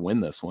talent to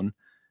win this one.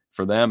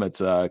 For them,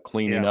 it's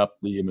cleaning up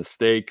the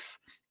mistakes.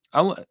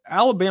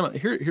 Alabama,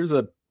 here's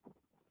a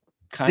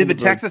Did the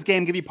Texas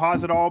game give you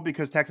pause at all?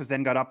 Because Texas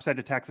then got upset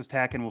to Texas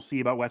Tech, and we'll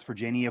see about West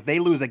Virginia. If they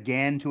lose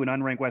again to an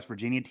unranked West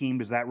Virginia team,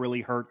 does that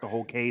really hurt the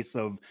whole case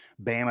of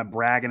Bama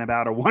bragging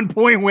about a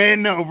 1-point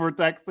win over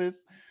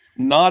Texas?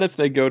 Not if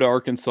they go to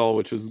Arkansas,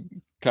 which is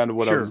kind of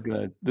what I was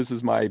going to – this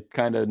is my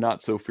kind of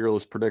not so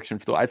fearless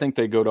prediction. I think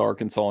they go to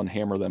Arkansas and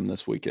hammer them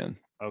this weekend.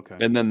 Okay.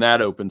 And then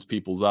that opens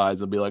people's eyes.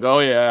 They'll be like, oh,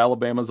 yeah,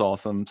 Alabama's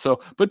awesome.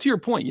 So, but to your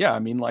point, yeah, I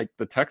mean, like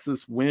the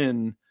Texas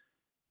win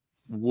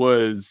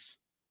was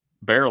 –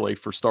 barely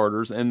for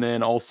starters, and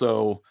then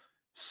also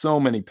so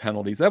many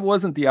penalties. That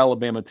wasn't the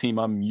Alabama team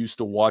I'm used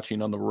to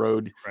watching on the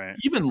road.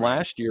 Even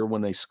last year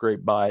when they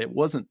scraped by, it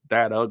wasn't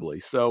that ugly.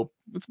 So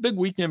it's a big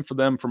weekend for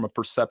them from a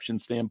perception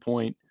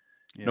standpoint,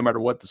 no matter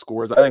what the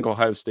score is. I think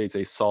Ohio State's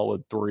a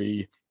solid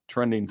 3,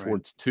 trending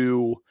towards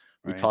 2.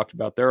 We talked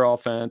about their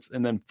offense.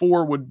 And then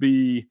 4 would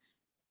be,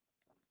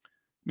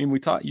 I mean,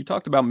 you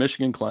talked about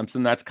Michigan,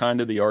 Clemson. That's kind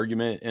of the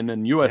argument. And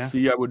then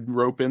USC I would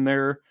rope in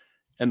there.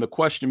 And the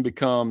question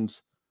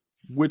becomes,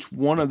 which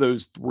one of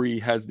those 3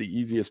 has the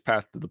easiest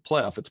path to the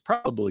playoff? It's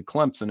probably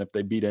Clemson if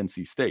they beat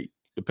NC State,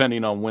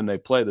 depending on when they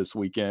play this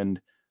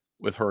weekend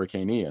with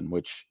Hurricane Ian,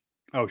 which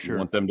you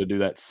want them to do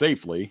that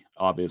safely,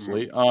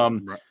 obviously.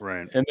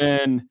 And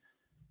then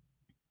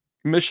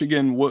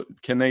Michigan, what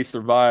can they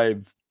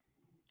survive?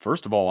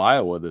 First of all,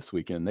 Iowa this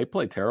weekend. They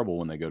play terrible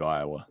when they go to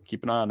Iowa.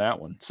 Keep an eye on that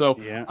one. So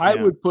I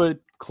would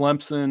put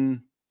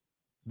Clemson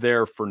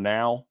there for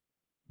now,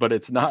 but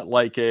it's not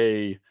like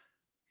a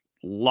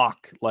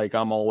lock, like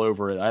I'm all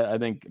over it. I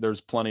think there's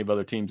plenty of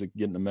other teams that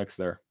get in the mix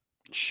there.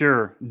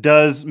 Sure.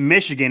 Does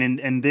Michigan,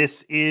 and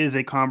this is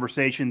a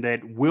conversation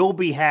that will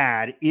be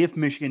had if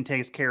Michigan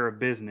takes care of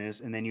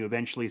business, and then you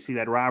eventually see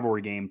that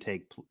rivalry game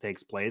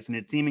takes place, and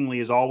it seemingly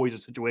is always a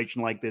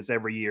situation like this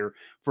every year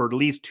for at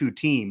least 2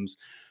 teams.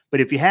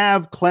 But if you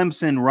have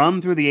Clemson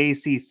run through the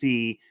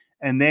ACC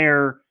and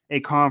they're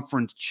a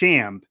conference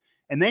champ,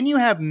 and then you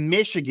have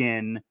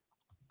Michigan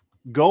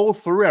go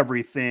through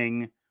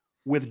everything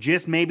with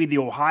just maybe the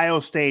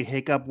Ohio State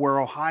hiccup, where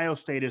Ohio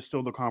State is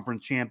still the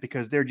conference champ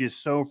because they're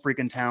just so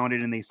freaking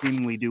talented and they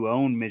seemingly do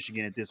own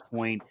Michigan at this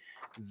point.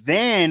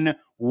 Then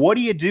what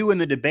do you do in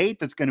the debate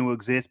that's going to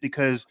exist?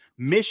 Because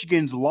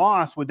Michigan's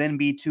loss would then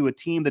be to a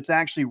team that's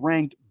actually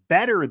ranked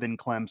better than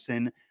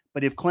Clemson.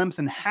 But if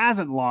Clemson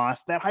hasn't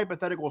lost, that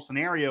hypothetical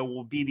scenario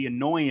will be the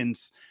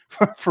annoyance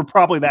for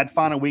probably that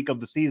final week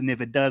of the season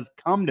if it does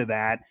come to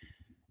that.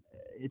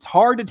 It's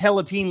hard to tell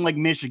a team like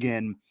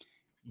Michigan,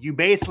 you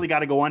basically got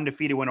to go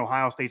undefeated when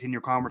Ohio State's in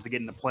your conference to get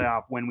in the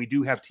playoff, when we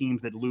do have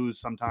teams that lose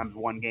sometimes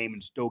one game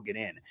and still get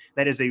in.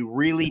 That is a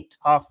really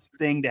tough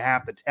thing to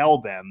have to tell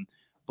them,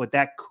 but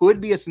that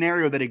could be a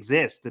scenario that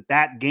exists,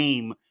 that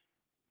game,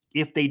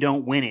 if they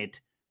don't win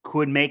it,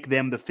 could make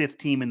them the 5th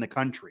team in the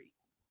country.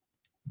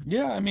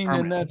 Yeah, I mean,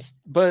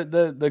 but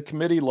the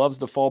committee loves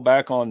to fall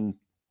back on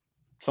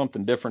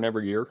something different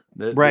every year.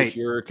 This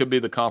year it could be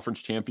the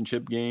conference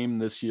championship game.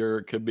 This year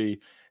it could be,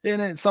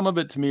 and some of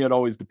it to me, it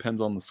always depends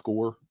on the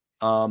score.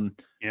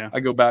 I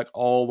go back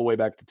all the way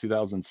back to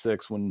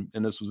 2006 and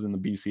this was in the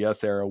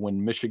BCS era,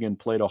 when Michigan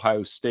played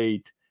Ohio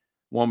State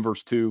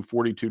 1-2,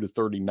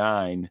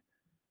 42-39.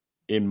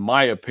 In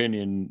my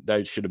opinion,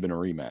 that should have been a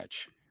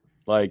rematch.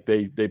 Like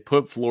they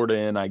put Florida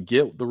in. I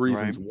get the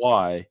reasons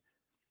why,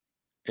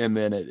 and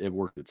then it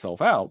worked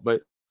itself out.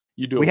 But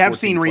we have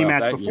seen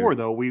rematch before,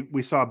 though.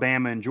 We saw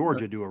Bama and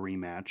Georgia do a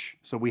rematch,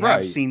 so we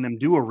have seen them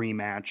do a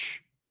rematch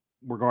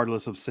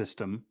regardless of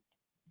system.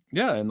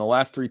 Yeah, and the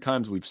last 3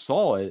 times we've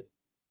saw it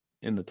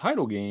in the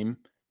title game,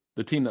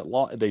 the team that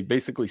lost, they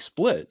basically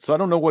split. So I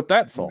don't know what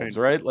that solves,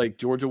 right? Like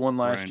Georgia won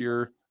last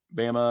year,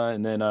 Bama,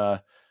 and then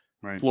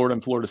Florida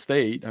and Florida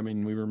State. I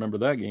mean, we remember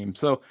that game.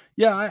 So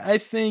yeah, I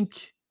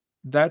think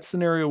that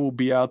scenario will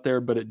be out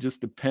there, but it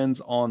just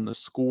depends on the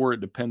score.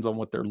 It depends on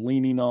what they're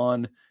leaning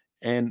on.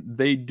 And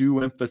they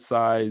do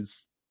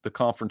emphasize the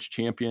conference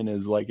champion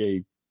as like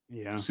a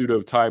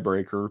pseudo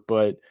tiebreaker.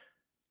 But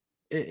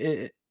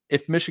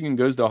if Michigan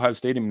goes to Ohio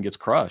Stadium and gets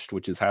crushed,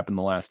 which has happened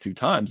the last 2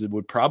 times, it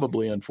would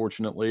probably,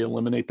 unfortunately,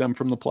 eliminate them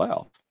from the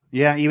playoff.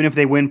 Yeah, even if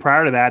they win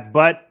prior to that.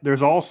 But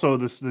there's also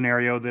the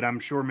scenario that I'm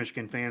sure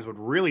Michigan fans would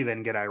really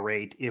then get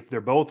irate if they're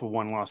both a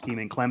one-loss team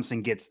and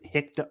Clemson gets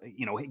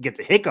gets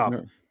a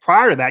hiccup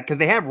prior to that, because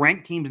they have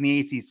ranked teams in the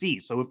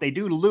ACC. So if they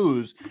do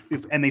lose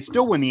and they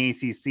still win the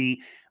ACC,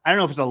 I don't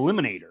know if it's an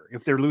eliminator,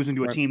 if they're losing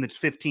to a team that's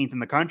 15th in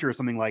the country or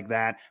something like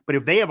that. But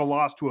if they have a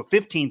loss to a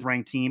 15th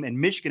ranked team and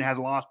Michigan has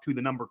a loss to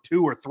the number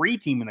 2 or 3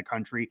 team in the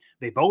country,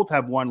 they both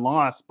have one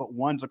loss, but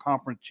one's a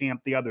conference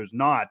champ, the other's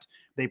not.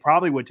 They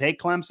probably would take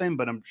Clemson,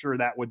 but I'm sure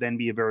that would then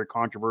be a very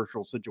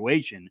controversial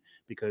situation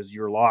because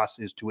your loss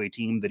is to a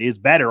team that is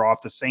better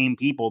off the same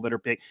people that are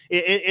picked.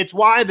 It's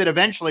why that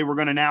eventually we're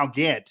going to now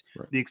get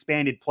the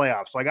expanded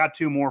playoffs. So I got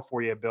 2 more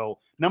for you, Bill.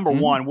 Number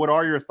 1, what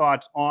are your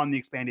thoughts on the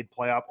expanded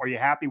playoff? Are you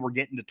happy we're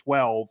getting to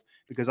 12?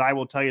 Because I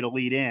will tell you to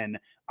lead in,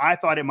 I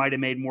thought it might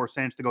have made more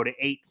sense to go to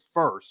 8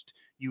 first.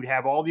 You'd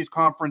have all these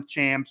conference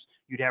champs.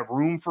 You'd have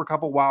room for a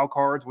couple wild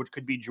cards, which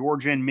could be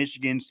Georgia and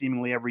Michigan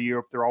seemingly every year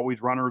if they're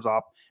always runners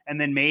up. And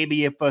then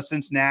maybe if a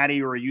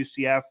Cincinnati or a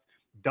UCF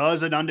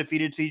does an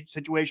undefeated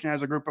situation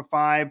as a group of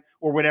 5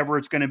 or whatever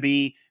it's going to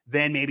be,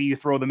 then maybe you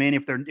throw them in.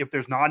 If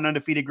there's not an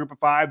undefeated group of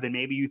 5, then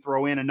maybe you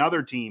throw in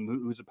another team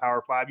who's a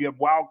Power 5. You have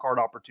wild card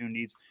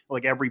opportunities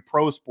like every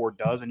pro sport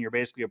does, and you're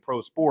basically a pro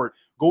sport.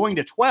 Going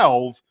to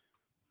 12,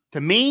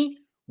 to me,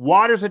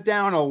 waters it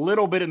down a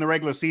little bit in the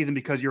regular season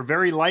because you're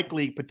very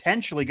likely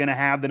potentially going to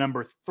have the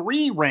number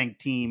 3 ranked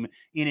team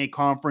in a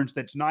conference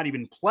that's not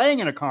even playing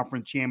in a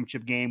conference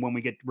championship game when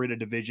we get rid of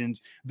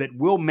divisions that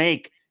will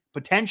make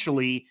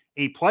potentially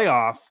a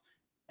playoff.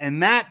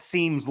 And that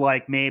seems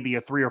like maybe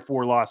a 3 or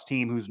 4 loss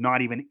team who's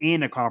not even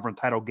in a conference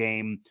title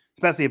game,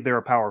 especially if they're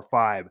a Power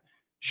 5,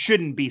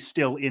 shouldn't be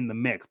still in the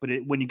mix. But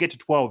when you get to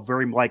 12,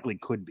 very likely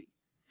could be.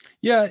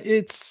 Yeah,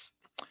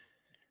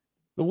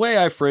 the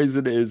way I phrase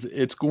it is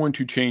it's going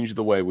to change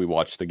the way we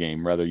watch the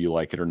game, whether you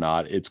like it or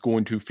not. It's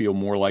going to feel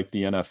more like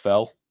the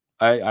NFL.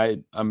 I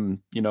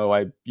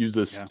use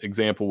this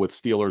example with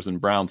Steelers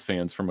and Browns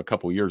fans from a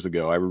couple years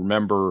ago. I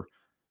remember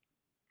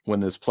when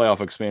this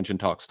playoff expansion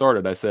talk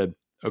started, I said,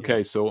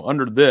 okay, so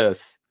under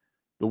this,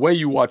 the way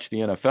you watch the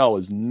NFL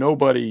is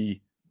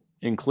nobody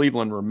in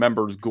Cleveland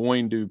remembers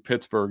going to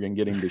Pittsburgh and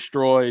getting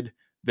destroyed.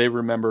 They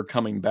remember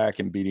coming back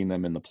and beating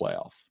them in the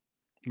playoff.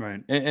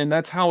 Right. And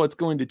that's how it's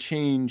going to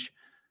change.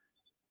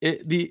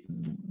 The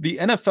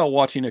NFL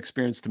watching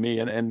experience to me,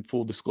 and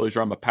full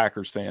disclosure, I'm a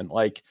Packers fan.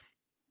 Like,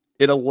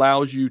 it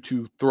allows you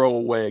to throw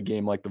away a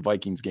game like the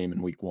Vikings game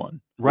in week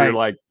 1. Right. You're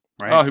like,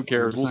 oh, who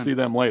cares? 100%. We'll see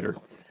them later.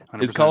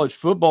 100%. Is college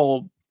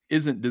football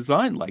isn't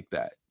designed like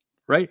that,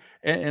 right?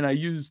 And I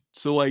used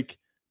like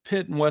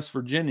Pitt and West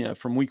Virginia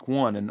from week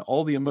 1 and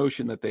all the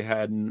emotion that they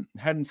had and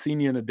hadn't seen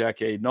you in a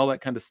decade and all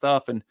that kind of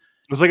stuff. And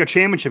it was like a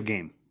championship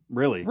game.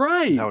 Really?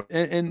 Right.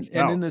 And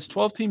in this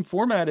 12-team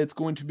format, it's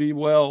going to be,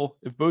 well,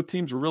 if both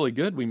teams are really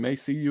good, we may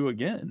see you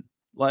again.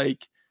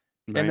 Like,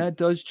 and that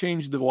does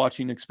change the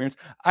watching experience.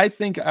 I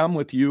think I'm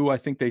with you. I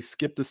think they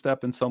skipped a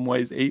step in some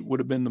ways. 8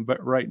 would have been the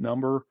right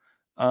number.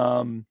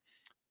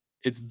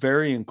 It's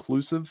very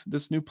inclusive,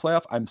 this new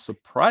playoff. I'm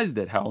surprised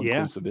at how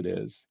inclusive it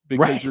is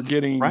because you're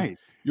getting,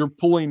 you're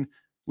pulling,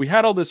 we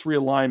had all this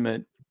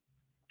realignment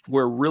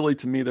where really,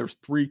 to me, there's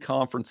 3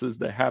 conferences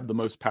that have the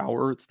most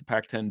power. It's the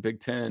Pac-10,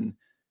 Big Ten,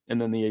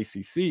 and then the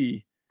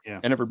ACC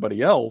and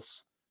everybody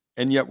else.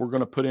 And yet we're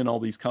going to put in all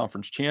these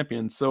conference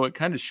champions. So it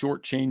kind of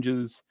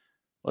shortchanges.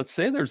 Let's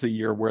say there's a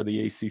year where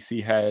the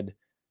ACC had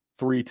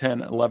 3,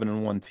 10, 11,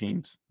 and 1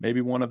 teams.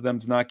 Maybe one of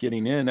them's not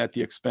getting in at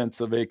the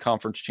expense of a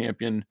conference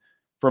champion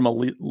from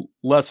a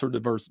lesser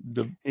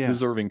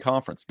deserving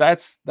conference.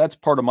 That's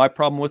part of my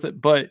problem with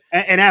it. But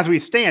and as we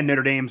stand,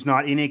 Notre Dame's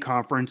not in a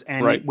conference.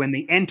 And when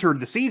they entered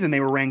the season, they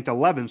were ranked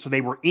 11. So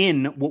they were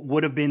in what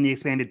would have been the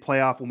expanded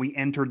playoff when we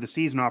entered the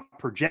season off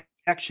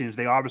projections.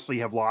 They obviously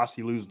have lost.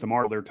 You lose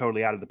tomorrow, they're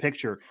totally out of the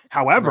picture.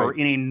 However,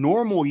 in a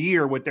normal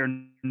year with their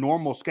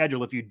normal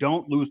schedule, if you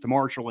don't lose to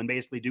Marshall and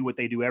basically do what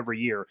they do every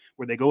year,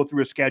 where they go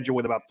through a schedule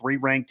with about 3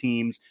 ranked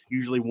teams,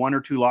 usually 1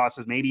 or 2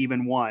 losses, maybe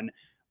even 1,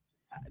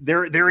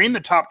 they're in the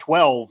top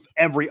 12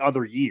 every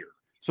other year.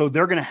 So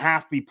they're going to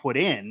have to be put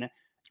in.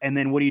 And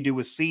then what do you do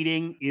with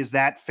seeding? Is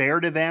that fair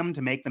to them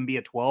to make them be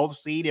a 12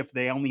 seed if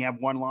they only have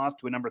 1 loss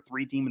to a number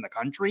 3 team in the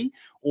country,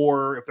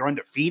 or if they're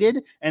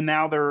undefeated and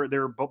now they're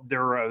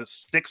a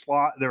 6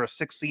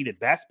 seed at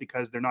best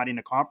because they're not in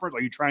a conference?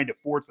 Are you trying to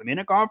force them in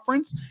a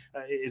conference?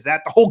 Is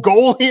that the whole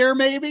goal here?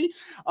 Maybe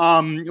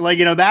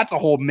that's a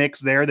whole mix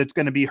there that's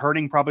going to be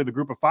hurting probably the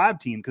group of 5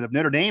 team, because if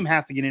Notre Dame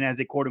has to get in as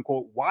a quote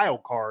unquote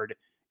wild card,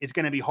 it's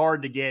going to be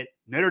hard to get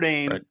Notre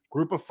Dame,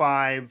 group of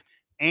 5,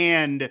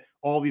 and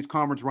all these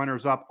conference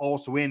runners up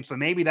also in. So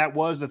maybe that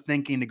was the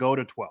thinking to go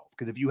to 12,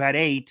 because if you had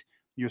 8,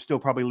 you're still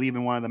probably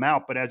leaving one of them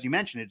out. But as you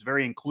mentioned, it's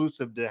very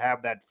inclusive to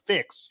have that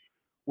fix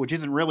which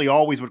isn't really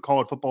always what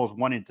college football has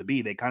wanted to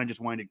be. They kind of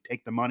just wanted to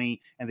take the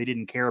money, and they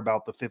didn't care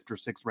about the 5th or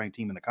 6th ranked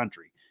team in the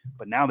country.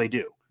 But now they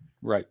do.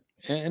 Right.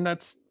 And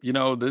that's,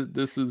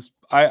 this is,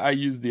 I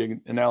use the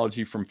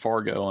analogy from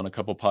Fargo on a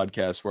couple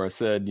podcasts where I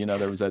said,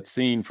 there was that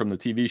scene from the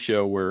TV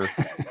show where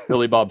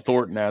Billy Bob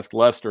Thornton asked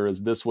Lester,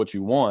 is this what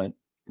you want?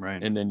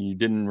 Right. And then you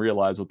didn't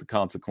realize what the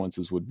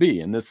consequences would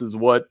be. And this is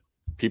what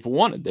people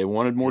wanted. They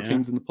wanted more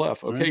teams in the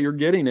playoff. Okay, you're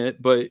getting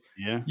it, but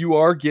you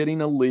are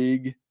getting a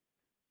league.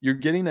 You're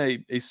getting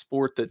a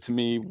sport that to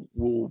me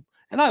will,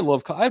 and I'm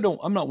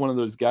not one of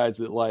those guys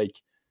that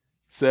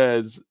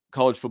says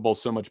college football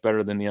is so much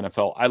better than the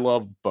NFL. I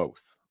love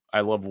both.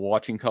 I love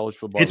watching college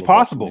football. It's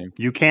possible.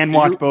 You can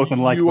watch both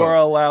and like both. You are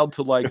allowed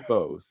to like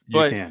both.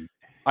 But can.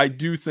 I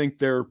do think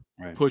they're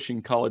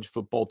pushing college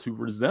football to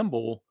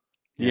resemble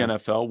the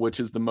NFL, which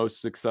is the most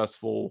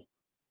successful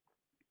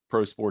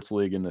pro sports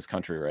league in this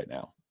country right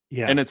now.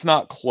 Yeah. And it's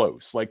not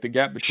close. The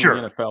gap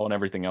between the NFL and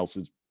everything else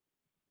is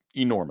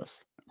enormous.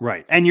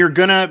 Right. And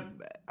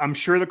I'm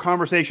sure the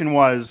conversation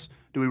was,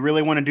 do we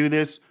really want to do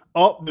this?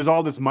 Oh, there's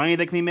all this money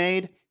that can be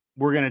made.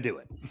 We're going to do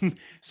it.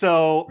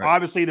 So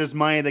obviously there's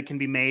money that can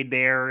be made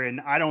there. And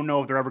I don't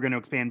know if they're ever going to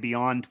expand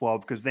beyond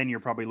 12, because then you're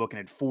probably looking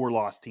at 4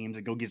 lost teams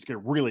and just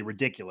get really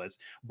ridiculous.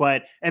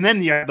 And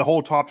then you have the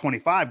whole top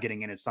 25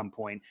 getting in at some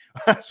point.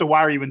 So why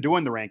are you even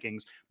doing the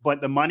rankings?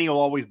 But the money will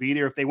always be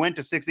there. If they went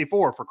to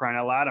 64, for crying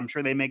out loud, I'm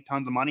sure they make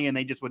tons of money, and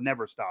they just would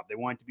never stop. They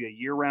want it to be a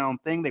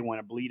year-round thing. They want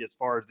to bleed as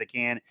far as they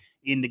can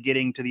into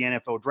getting to the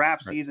NFL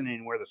draft season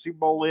and where the Super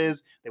Bowl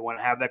is. They want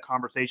to have that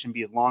conversation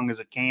be as long as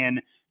it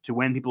can to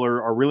when people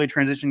are really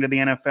transitioning to the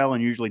NFL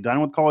and usually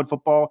done with college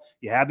football.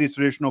 You have these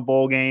traditional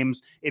bowl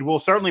games. It will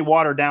certainly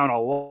water down a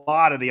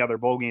lot of the other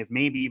bowl games,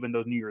 maybe even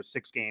those New Year's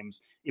 6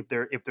 games, if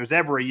there's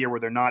ever a year where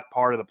they're not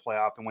part of the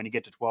playoff. And when you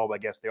get to 12, I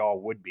guess they all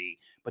would be.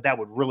 But that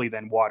would really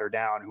then water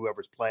down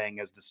whoever's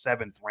playing as the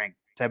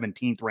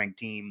 17th ranked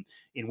team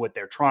in what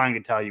they're trying to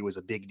tell you is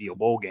a big deal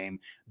bowl game.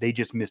 They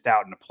just missed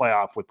out in the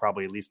playoff with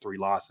probably at least 3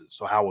 losses.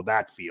 So how will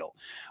that feel?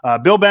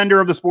 Bill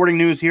Bender of the Sporting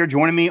News here,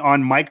 joining me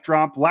on Mic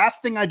Drop.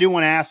 Last thing I do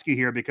want to ask you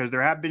here, because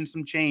there have been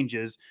some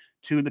changes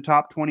to the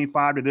top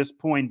 25 to this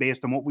point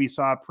based on what we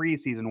saw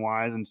preseason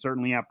wise, and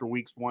certainly after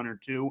weeks 1 or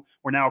 2.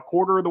 We're now a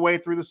quarter of the way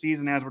through the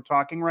season as we're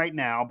talking right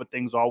now, but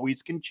things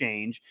always can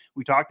change.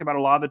 We talked about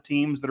a lot of the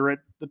teams that are at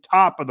the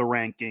top of the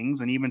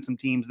rankings and even some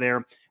teams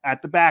there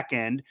at the back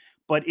end.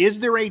 But is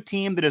there a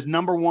team that is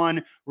number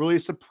one really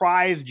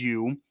surprised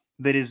you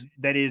that is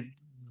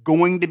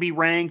going to be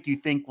ranked, you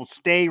think will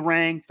stay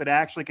ranked, that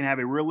actually can have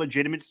a real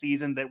legitimate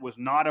season that was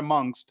not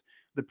amongst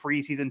the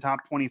preseason top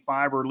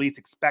 25 or at least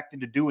expected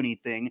to do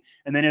anything?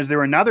 And then is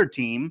there another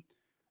team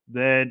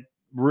that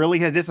really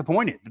has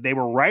disappointed? They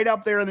were right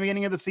up there in the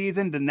beginning of the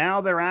season, and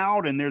now they're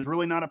out, and there's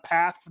really not a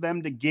path for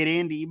them to get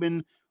into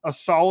even a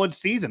solid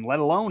season, let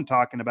alone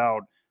talking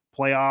about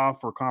playoff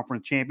or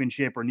conference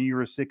championship or New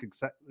Year's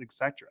Six,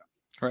 etc.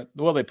 Right.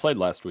 Well, they played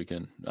last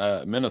weekend.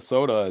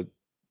 Minnesota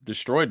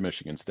destroyed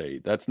Michigan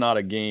State. That's not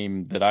a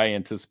game that I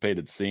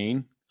anticipated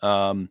seeing.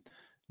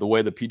 The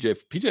way that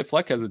PJ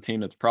Fleck has a team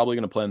that's probably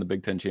going to play in the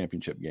Big Ten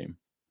championship game.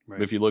 Right.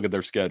 If you look at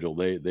their schedule,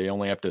 they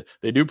only have to.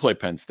 They do play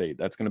Penn State.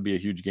 That's going to be a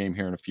huge game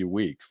here in a few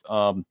weeks.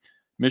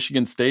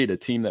 Michigan State, a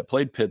team that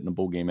played Pitt in the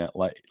bowl game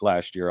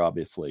last year,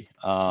 obviously.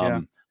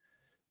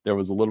 There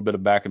was a little bit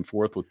of back and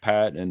forth with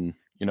Pat and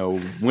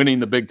winning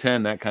the Big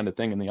Ten, that kind of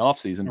thing in the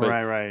offseason. But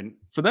right.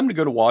 For them to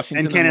go to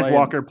Washington and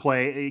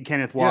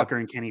Kenneth Walker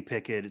and Kenny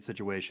Pickett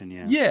situation,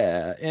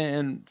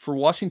 and for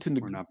Washington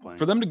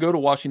for them to go to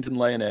Washington,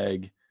 lay an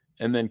egg,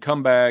 and then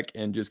come back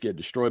and just get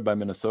destroyed by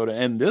Minnesota.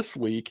 And this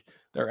week,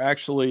 they're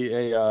actually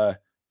a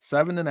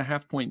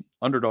 7.5 point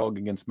underdog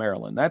against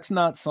Maryland. That's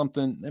not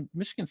something.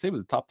 Michigan State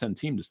was a top 10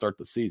 team to start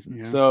the season.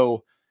 Yeah.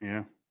 So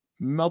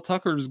Mel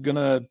Tucker's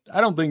gonna.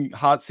 I don't think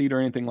hot seat or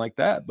anything like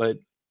that, but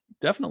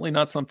definitely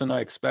not something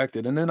I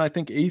expected. And then I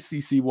think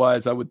ACC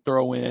wise, I would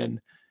throw in,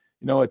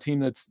 a team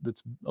that's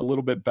a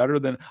little bit better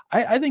than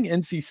I think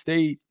NC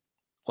State.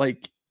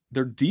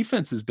 Their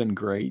defense has been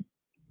great,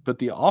 but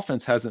the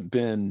offense hasn't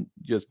been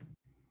just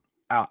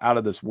out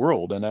of this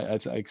world. And I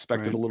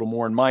expected a little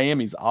more. And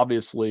Miami's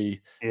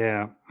obviously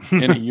in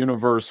a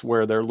universe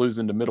where they're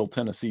losing to Middle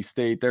Tennessee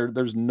State.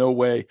 There's no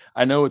way.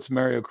 I know it's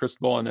Mario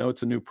Cristobal. I know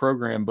it's a new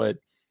program, but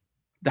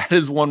that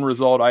is one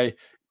result.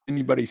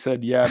 Anybody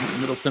said,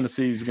 Middle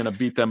Tennessee is going to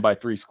beat them by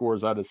 3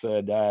 scores, I'd have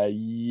said,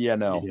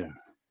 no.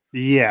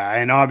 Yeah,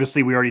 and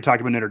obviously we already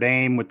talked about Notre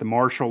Dame with the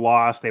Marshall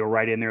loss. They were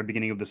right in there at the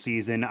beginning of the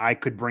season. I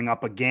could bring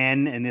up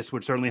again, and this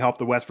would certainly help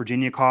the West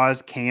Virginia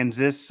cause.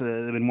 Kansas, they've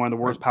been one of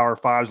the worst Power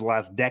Fives the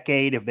last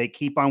decade. If they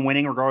keep on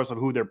winning, regardless of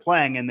who they're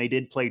playing, and they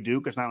did play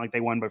Duke, it's not like they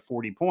won by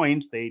 40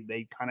 points.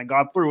 They kind of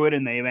got through it,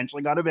 and they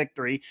eventually got a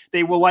victory.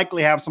 They will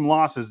likely have some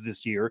losses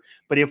this year,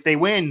 but if they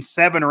win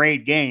 7 or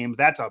 8 games,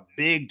 that's a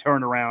big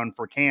turnaround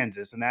for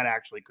Kansas, and that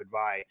actually could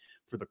vie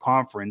for the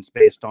conference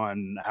based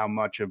on how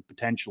much of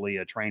potentially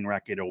a train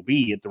wreck it'll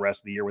be at the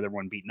rest of the year with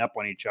everyone beating up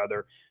on each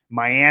other.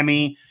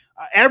 Miami,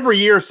 every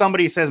year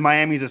somebody says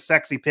Miami's a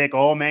sexy pick.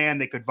 Oh man,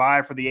 they could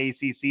vie for the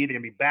ACC. They're going to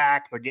be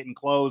back. They're getting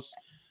close.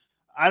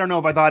 I don't know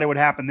if I thought it would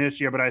happen this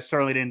year, but I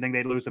certainly didn't think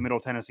they'd lose to Middle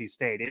Tennessee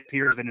State. It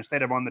appears that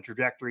instead of on the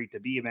trajectory to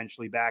be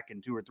eventually back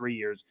in 2 or 3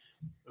 years,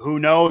 who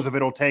knows if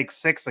it'll take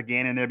 6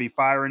 again and they'll be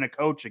firing a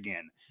coach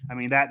again. I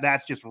mean,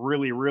 that's just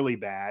really, really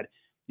bad.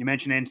 You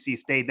mentioned NC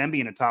State, them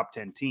being a top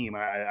 10 team,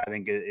 I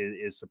think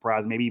is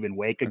surprising. Maybe even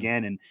Wake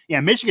again. And yeah,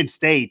 Michigan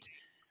State,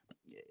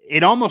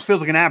 it almost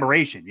feels like an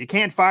aberration. You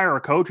can't fire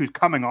a coach who's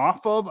coming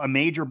off of a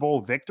major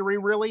bowl victory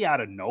really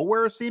out of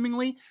nowhere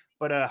seemingly,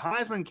 but a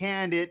Heisman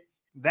candidate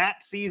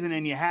that season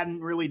and you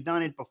hadn't really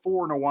done it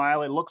before in a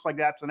while. It looks like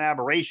that's an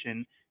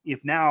aberration if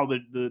now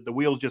the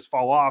wheels just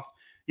fall off.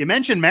 You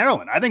mentioned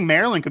Maryland. I think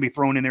Maryland could be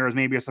thrown in there as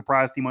maybe a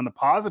surprise team on the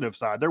positive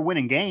side. They're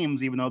winning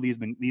games, even though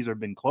these have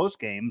been close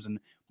games, and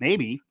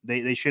maybe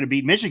they should have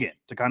beat Michigan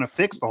to kind of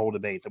fix the whole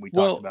debate that we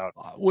talked about.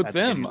 With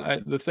them,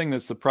 the thing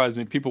that surprised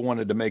me, people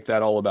wanted to make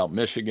that all about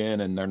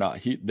Michigan, and they're not.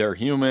 They're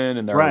human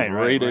and they're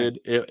overrated.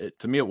 Right.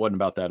 To me, it wasn't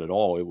about that at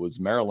all. It was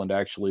Maryland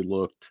actually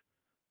looked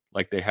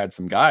like they had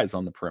some guys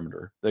on the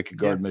perimeter that could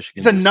guard Michigan.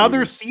 It's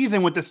another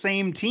season with the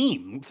same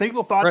team.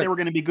 People thought they were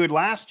going to be good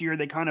last year.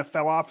 They kind of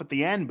fell off at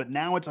the end, but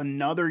now it's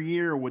another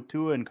year with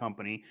Tua and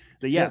company.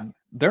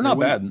 They're not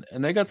bad,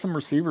 and they got some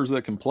receivers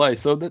that can play.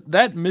 So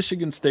that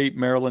Michigan State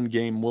Maryland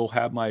game will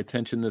have my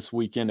attention this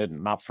weekend,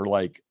 and not for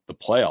like the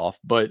playoff,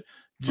 but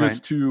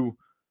just to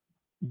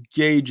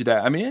gauge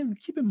that. I mean,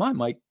 keep in mind,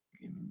 Mike,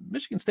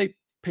 Michigan State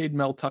paid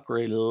Mel Tucker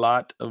a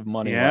lot of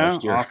money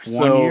last year. Off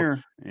 1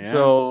 year.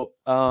 So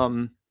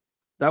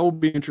that will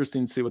be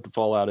interesting to see what the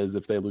fallout is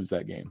if they lose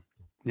that game.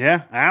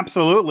 Yeah,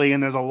 absolutely.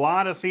 And there's a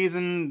lot of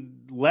season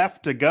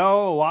left to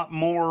go. A lot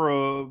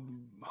more,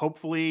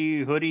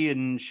 hopefully, hoodie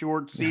and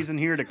short season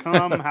here to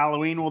come.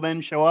 Halloween will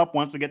then show up.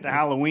 Once we get to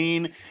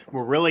Halloween,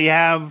 we'll really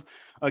have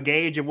a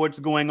gauge of what's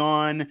going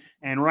on.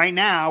 And right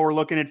now, we're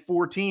looking at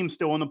 4 teams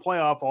still in the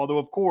playoff. Although,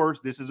 of course,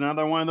 this is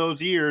another one of those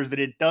years that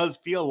it does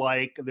feel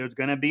like there's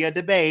going to be a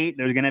debate.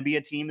 There's going to be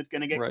a team that's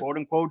going to get quote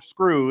unquote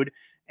screwed.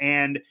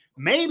 And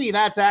maybe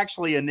that's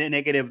actually a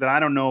negative that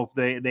I don't know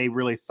if they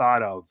really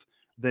thought of,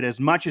 that as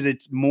much as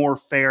it's more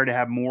fair to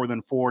have more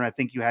than 4, and I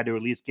think you had to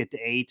at least get to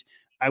 8,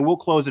 I will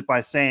close it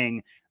by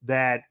saying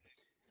that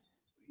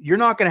you're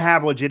not going to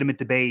have legitimate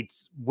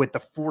debates with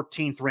the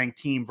 14th ranked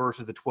team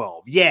versus the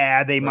 12.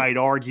 Yeah, they might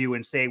argue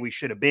and say we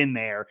should have been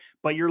there,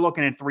 but you're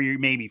looking at 3,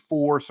 maybe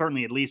 4,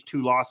 certainly at least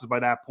 2 losses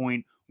by that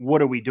point.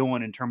 What are we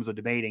doing in terms of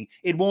debating?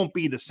 It won't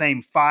be the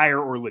same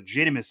fire or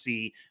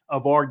legitimacy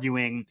of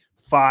arguing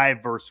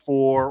 5 versus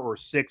 4 or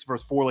 6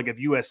 versus 4. Like if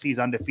USC is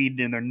undefeated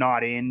and they're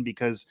not in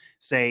because,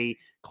 say,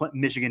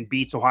 Michigan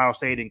beats Ohio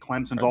State and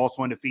Clemson's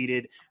also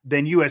undefeated,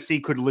 then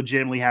USC could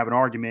legitimately have an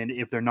argument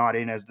if they're not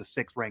in as the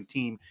 6th ranked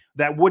team.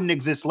 That wouldn't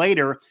exist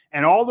later.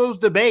 And all those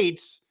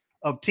debates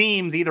of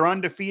teams either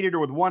undefeated or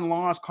with 1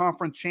 loss,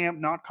 conference champ,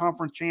 not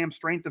conference champ,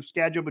 strength of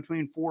schedule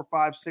between 4,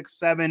 5, 6,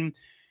 7.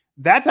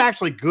 That's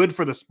actually good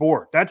for the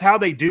sport. That's how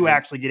they do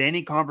actually get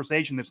any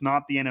conversation that's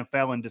not the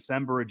NFL in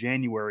December or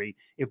January.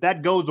 If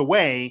that goes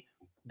away,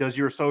 does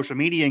your social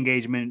media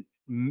engagement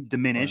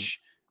diminish,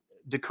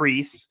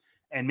 decrease?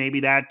 And maybe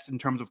that's in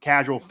terms of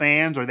casual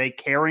fans. Are they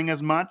caring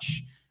as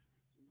much,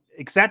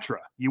 etc.?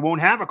 You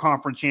won't have a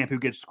conference champ who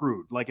gets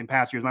screwed like in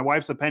past years. My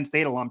wife's a Penn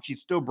State alum.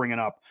 She's still bringing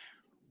up,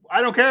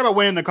 I don't care about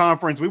winning the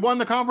conference. We won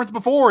the conference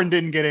before and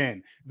didn't get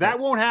in. That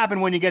won't happen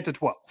when you get to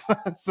 12.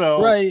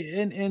 So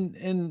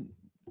and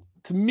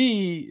to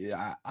me,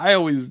 I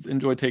always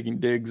enjoy taking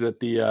digs at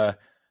the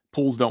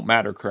polls don't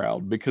matter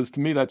crowd, because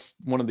to me, that's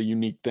one of the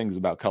unique things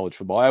about college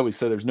football. I always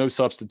say there's no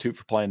substitute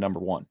for playing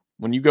number 1.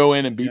 When you go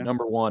in and beat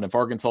number 1, if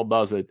Arkansas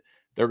does it,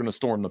 they're going to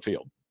storm the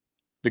field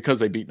because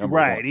they beat number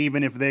 1. Right,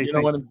 even if they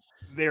think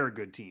they're a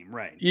good team,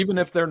 right. Even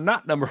if they're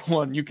not number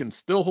 1, you can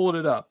still hold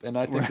it up. And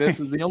I think this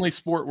is the only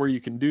sport where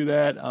you can do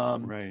that.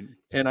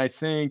 And I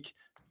think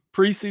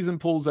preseason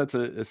polls, that's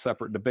a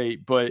separate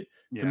debate. But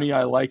to me,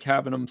 I like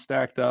having them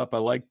stacked up. I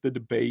like the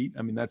debate.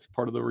 I mean, that's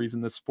part of the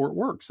reason this sport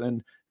works.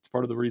 And it's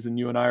part of the reason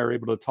you and I are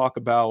able to talk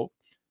about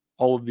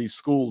all of these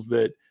schools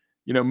that,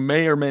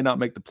 may or may not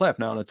make the playoff.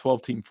 Now, in a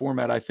 12-team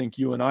format, I think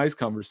you and I's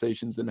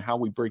conversations and how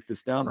we break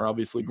this down are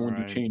obviously going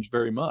to change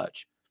very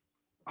much.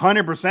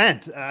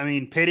 100%. I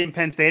mean, Pitt and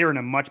Penn State are in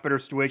a much better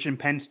situation.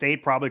 Penn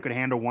State probably could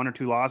handle 1 or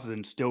 2 losses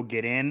and still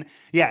get in.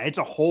 Yeah, it's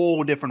a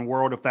whole different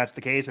world if that's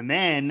the case. And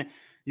then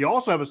you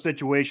also have a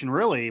situation,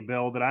 really,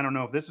 Bill, that I don't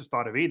know if this is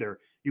thought of either.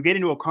 You get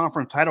into a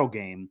conference title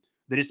game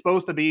that is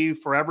supposed to be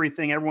for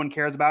everything everyone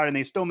cares about, and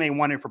they still may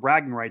want it for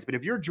bragging rights. But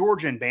if you're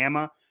Georgia and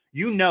Bama,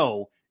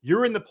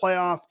 you're in the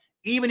playoff.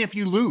 Even if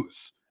you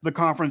lose the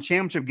conference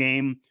championship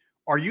game,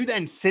 are you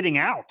then sitting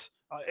out?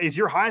 Is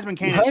your Heisman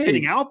candidate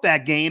sitting out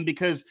that game?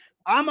 Because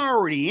I'm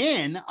already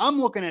in. I'm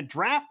looking at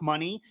draft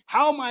money.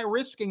 How am I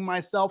risking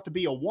myself to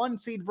be a 1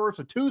 seed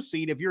versus a 2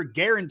 seed if you're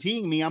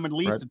guaranteeing me I'm at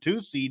least a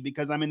 2 seed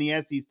because I'm in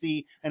the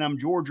SEC and I'm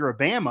Georgia or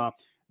Bama?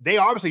 They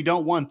obviously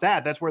don't want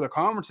that. That's where the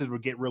conferences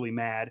would get really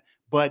mad.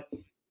 But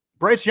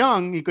Bryce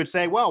Young, you could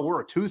say, well, we're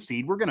a 2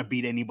 seed. We're going to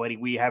beat anybody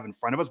we have in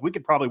front of us. We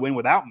could probably win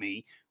without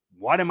me.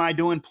 What am I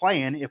doing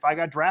playing if I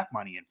got draft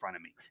money in front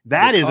of me?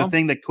 That is a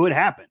thing that could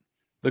happen.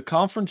 The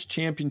conference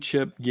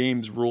championship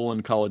games rule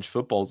in college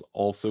football is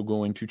also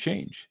going to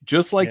change,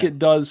 just like it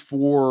does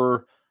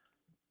for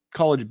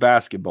college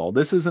basketball.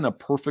 This isn't a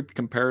perfect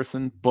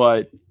comparison,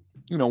 but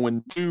when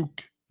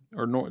Duke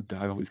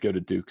I always go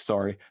to Duke,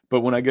 sorry. But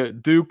when I go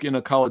Duke in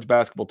a college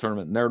basketball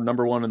tournament and they're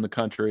number 1 in the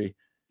country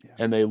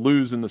and they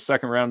lose in the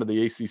second round of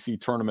the ACC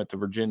tournament to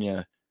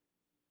Virginia,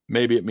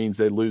 maybe it means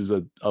they lose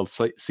a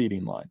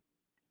seeding line.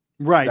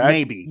 Right.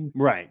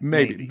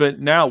 Maybe. But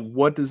now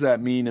what does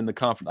that mean in the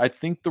conference? I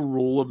think the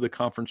rule of the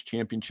conference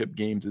championship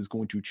games is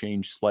going to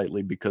change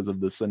slightly because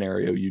of the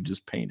scenario you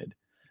just painted.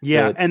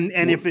 Yeah, and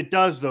if it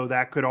does, though,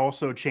 that could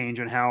also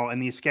change on how,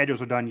 and these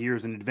schedules are done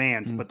years in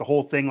advance, but the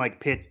whole thing like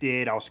Pitt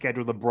did, I'll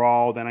schedule the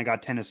brawl, then I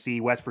got Tennessee,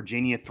 West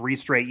Virginia, 3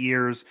 straight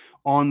years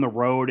on the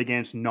road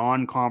against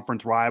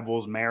non-conference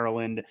rivals,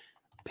 Maryland,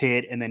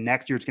 Pitt, and then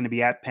next year it's going to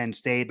be at Penn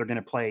State. They're going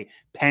to play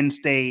Penn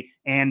State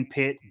and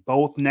Pitt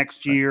both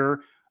next year.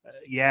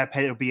 Pitt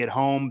will be at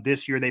home.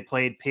 This year they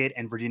played Pitt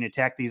and Virginia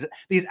Tech. These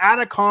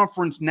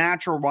out-of-conference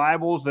natural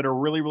rivals that are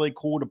really, really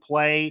cool to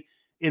play.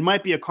 It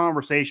might be a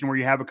conversation where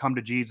you have a come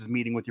to Jesus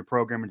meeting with your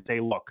program and say,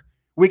 look,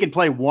 we can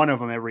play one of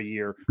them every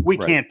year. We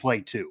can't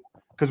play 2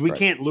 because we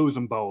can't lose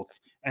them both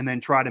and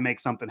then try to make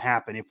something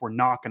happen if we're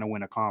not going to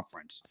win a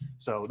conference.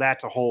 So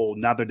that's a whole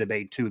nother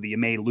debate too, that you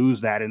may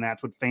lose that. And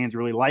that's what fans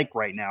really like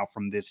right now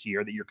from this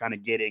year, that you're kind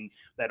of getting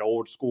that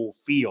old school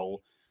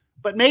feel.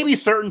 But maybe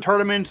certain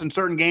tournaments and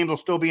certain games will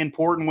still be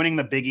important. Winning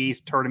the Big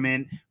East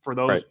tournament for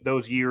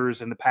those years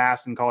in the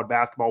past in college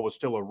basketball was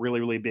still a really,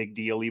 really big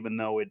deal, even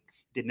though it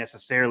didn't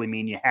necessarily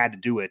mean you had to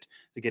do it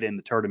to get in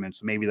the tournament.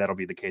 So maybe that'll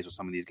be the case with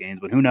some of these games,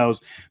 but who knows?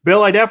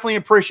 Bill, I definitely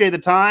appreciate the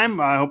time.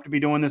 I hope to be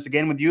doing this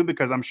again with you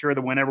because I'm sure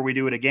that whenever we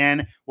do it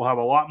again, we'll have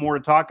a lot more to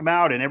talk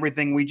about, and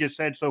everything we just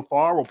said so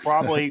far will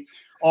probably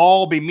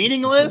all be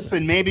meaningless,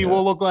 and maybe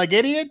we'll look like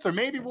idiots, or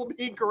maybe we'll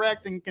be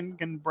correct and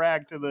can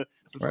brag to the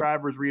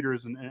subscribers,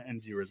 readers,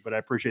 and viewers. But I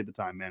appreciate the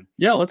time, man.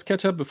 Yeah, let's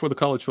catch up before the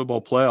college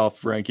football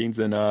playoff rankings,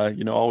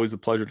 and always a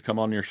pleasure to come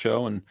on your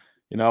show. And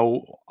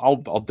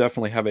I'll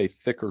definitely have a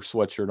thicker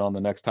sweatshirt on the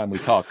next time we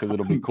talk because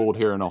it'll be cold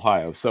here in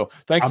Ohio. So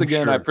thanks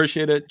again. Sure. I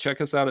appreciate it.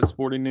 Check us out at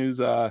Sporting News.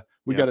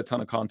 We got a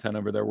ton of content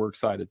over there. We're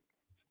excited.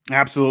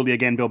 Absolutely.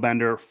 Again, Bill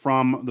Bender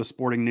from the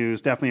Sporting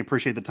News. Definitely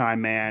appreciate the time,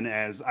 man.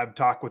 As I've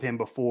talked with him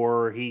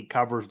before, he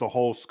covers the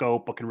whole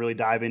scope, but can really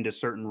dive into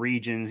certain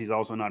regions. He's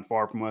also not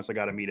far from us. I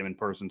got to meet him in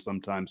person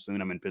sometime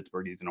soon. I'm in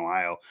Pittsburgh. He's in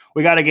Ohio.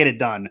 We got to get it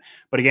done.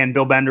 But again,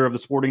 Bill Bender of the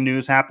Sporting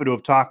News, happy to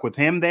have talked with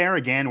him there.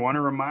 Again, want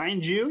to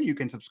remind you, you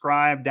can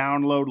subscribe,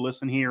 download,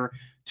 listen here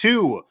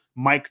to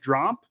Mic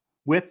Drop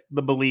with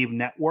the Believe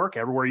Network,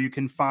 everywhere you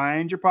can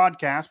find your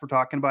podcast. We're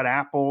talking about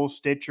Apple,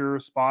 Stitcher,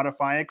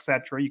 Spotify,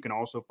 etc. You can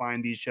also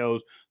find these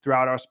shows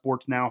throughout our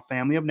Sports Now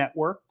family of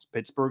networks,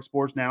 Pittsburgh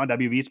Sports Now,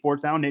 WV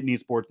Sports Now, Nittany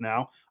Sports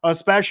Now,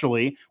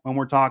 especially when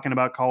we're talking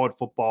about college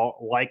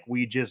football like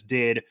we just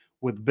did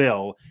with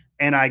Bill.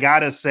 And I got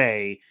to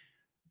say,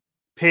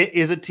 Pitt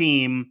is a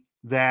team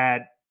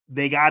that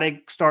they got to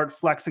start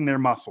flexing their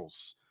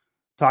muscles.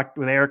 Talked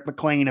with Eric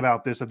McLean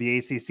about this of the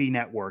ACC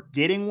network.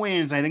 Getting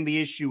wins, I think the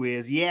issue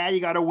is, you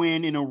got to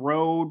win in a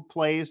road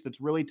place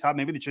that's really tough.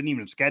 Maybe they shouldn't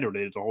even have scheduled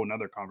it. It's a whole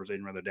nother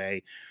conversation another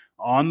day.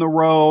 On the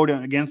road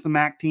against the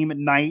MAC team at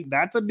night,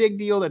 that's a big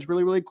deal. That's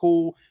really, really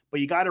cool. But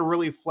you got to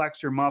really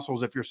flex your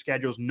muscles if your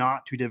schedule's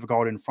not too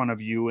difficult in front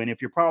of you. And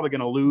if you're probably going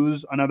to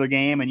lose another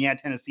game, and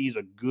Tennessee is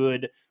a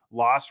good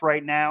loss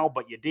right now,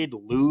 but you did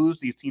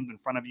lose. These teams in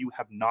front of you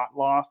have not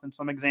lost in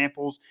some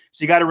examples.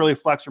 So you got to really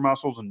flex your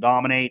muscles and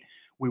dominate.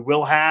 We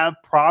will have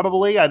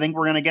probably, I think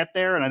we're going to get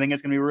there, and I think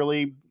it's going to be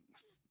really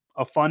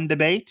a fun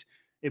debate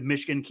if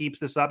Michigan keeps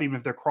this up, even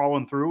if they're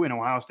crawling through and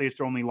Ohio State's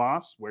their only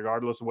loss,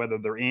 regardless of whether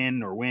they're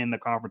in or win the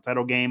conference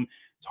title game.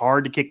 It's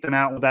hard to kick them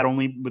out with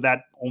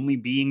that only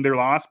being their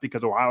loss,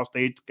 because Ohio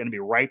State's going to be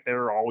right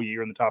there all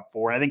year in the top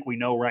 4. I think we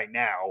know right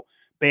now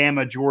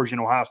Bama, Georgia,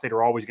 and Ohio State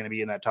are always going to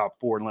be in that top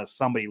 4 unless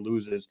somebody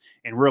loses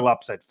in real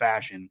upset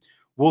fashion.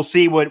 We'll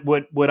see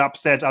what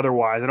upsets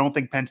otherwise. I don't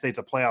think Penn State's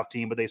a playoff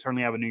team, but they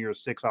certainly have a New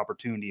Year's 6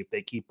 opportunity if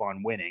they keep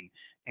on winning.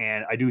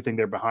 And I do think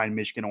they're behind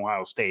Michigan,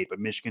 Ohio State, but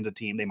Michigan's a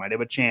team they might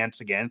have a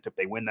chance against. If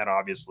they win that,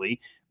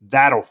 obviously,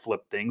 that'll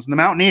flip things. And the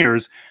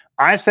Mountaineers,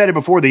 I said it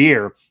before the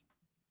year,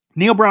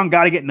 Neil Brown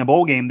got to get in the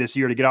bowl game this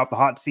year to get off the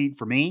hot seat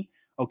for me.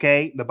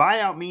 Okay, the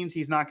buyout means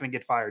he's not going to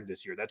get fired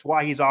this year. That's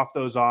why he's off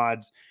those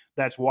odds.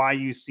 That's why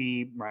you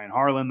see Ryan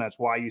Harlan. That's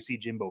why you see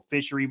Jimbo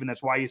Fisher. Even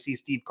that's why you see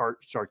Steve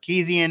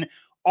Sarkisian.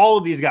 All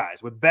of these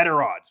guys with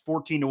better odds,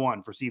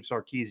 14-1 for Steve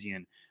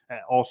Sarkisian.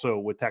 Also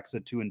with Texas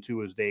at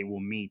 2-2 as they will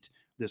meet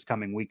this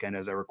coming weekend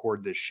as I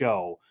record this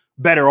show.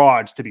 Better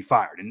odds to be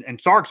fired.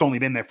 And Sark's only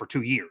been there for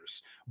 2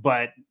 years,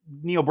 but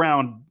Neil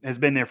Brown has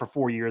been there for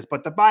 4 years.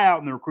 But the buyout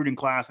in the recruiting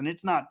class, and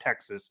it's not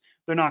Texas,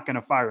 they're not going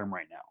to fire him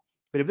right now.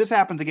 But if this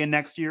happens again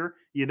next year,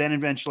 you then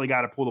eventually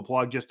got to pull the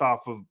plug just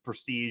off of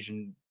prestige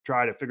and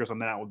try to figure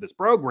something out with this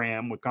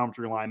program with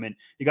conference realignment.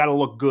 You got to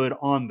look good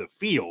on the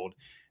field.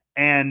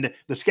 And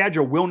the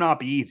schedule will not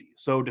be easy.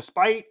 So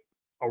despite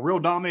a real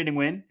dominating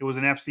win. It was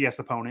an FCS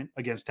opponent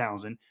against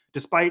Townsend,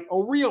 despite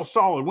a real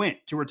solid win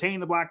to retain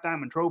the Black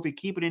Diamond Trophy,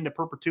 keep it into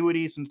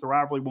perpetuity since the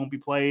rivalry won't be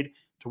played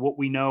to what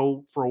we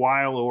know for a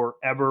while or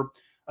ever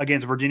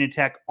against Virginia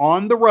Tech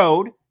on the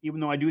road, even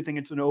though I do think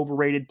it's an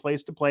overrated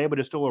place to play, but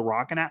it's still a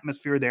rocking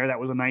atmosphere there. That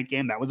was a night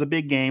game. That was a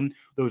big game.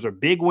 Those are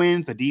big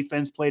wins. The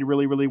defense played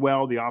really, really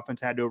well. The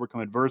offense had to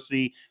overcome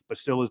adversity, but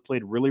still has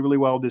played really, really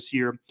well this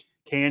year.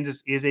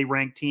 Kansas is a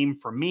ranked team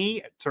for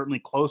me, certainly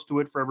close to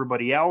it for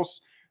everybody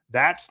else.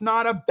 That's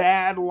not a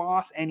bad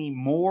loss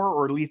anymore,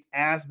 or at least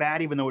as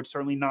bad, even though it's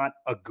certainly not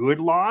a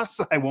good loss.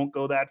 I won't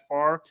go that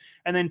far.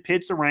 And then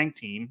Pitt's a ranked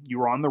team. You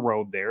were on the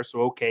road there,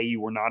 so okay, you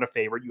were not a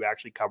favorite. You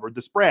actually covered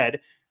the spread.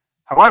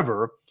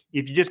 However,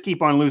 if you just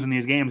keep on losing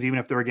these games, even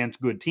if they're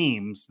against good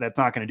teams, that's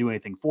not going to do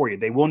anything for you.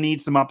 They will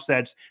need some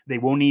upsets. They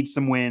will need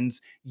some wins.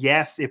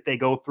 Yes, if they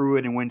go through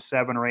it and win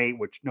 7 or 8,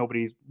 which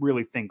nobody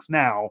really thinks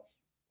now,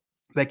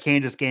 that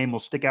Kansas game will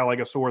stick out like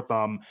a sore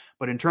thumb.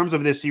 But in terms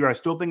of this year, I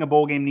still think a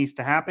bowl game needs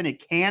to happen.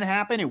 It can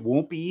happen. It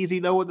won't be easy,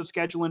 though, with the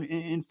schedule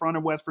in front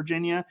of West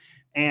Virginia.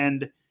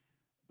 And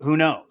who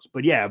knows?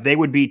 But yeah, if they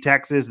would beat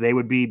Texas, they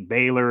would beat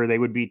Baylor, they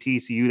would beat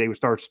TCU, they would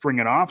start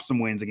stringing off some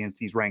wins against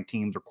these ranked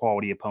teams or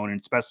quality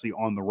opponents, especially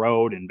on the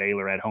road, and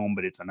Baylor at home,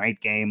 but it's a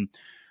night game.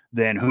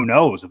 Then who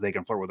knows if they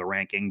can flirt with a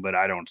ranking, but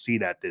I don't see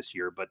that this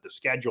year. But the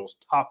schedule's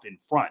tough in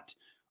front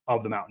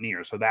of the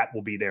Mountaineers, so that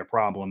will be their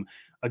problem.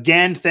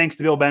 Again, thanks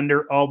to Bill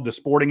Bender of the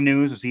Sporting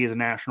News, as he is a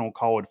national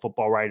college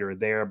football writer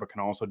there, but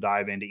can also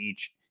dive into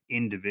each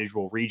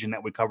individual region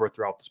that we cover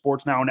throughout the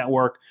Sports Now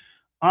Network.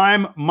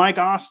 I'm Mike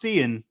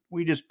Asti, and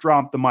we just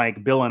dropped the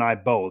mic. Bill and I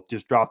both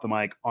just dropped the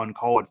mic on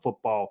college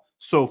football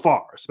so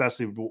far,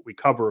 especially what we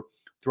cover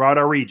throughout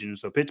our region.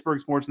 So Pittsburgh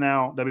Sports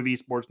Now, WVU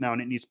Sports Now,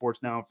 and Indy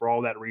Sports Now for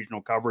all that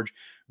regional coverage.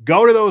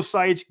 Go to those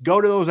sites,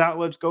 go to those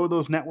outlets, go to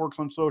those networks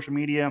on social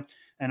media,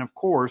 and of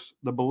course,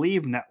 the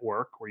Believe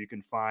Network, where you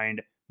can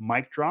find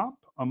Mic Drop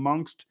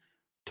amongst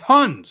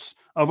tons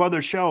of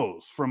other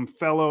shows from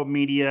fellow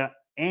media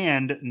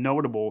and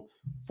notable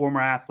former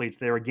athletes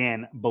there.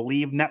 Again,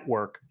 Believe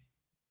Network,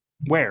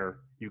 where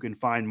you can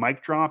find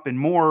Mic Drop and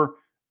more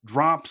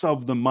drops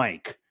of the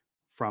mic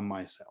from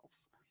myself.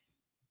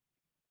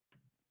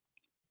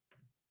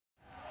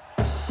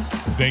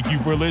 Thank you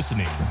for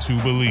listening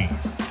to Believe.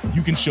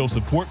 You can show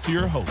support to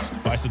your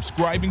host by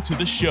subscribing to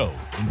the show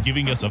and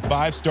giving us a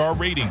 5-star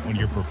rating on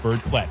your preferred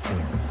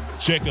platform.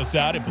 Check us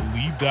out at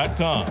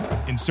Believe.com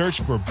and search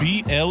for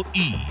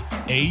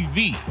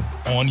BLEAV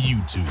on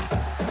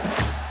YouTube.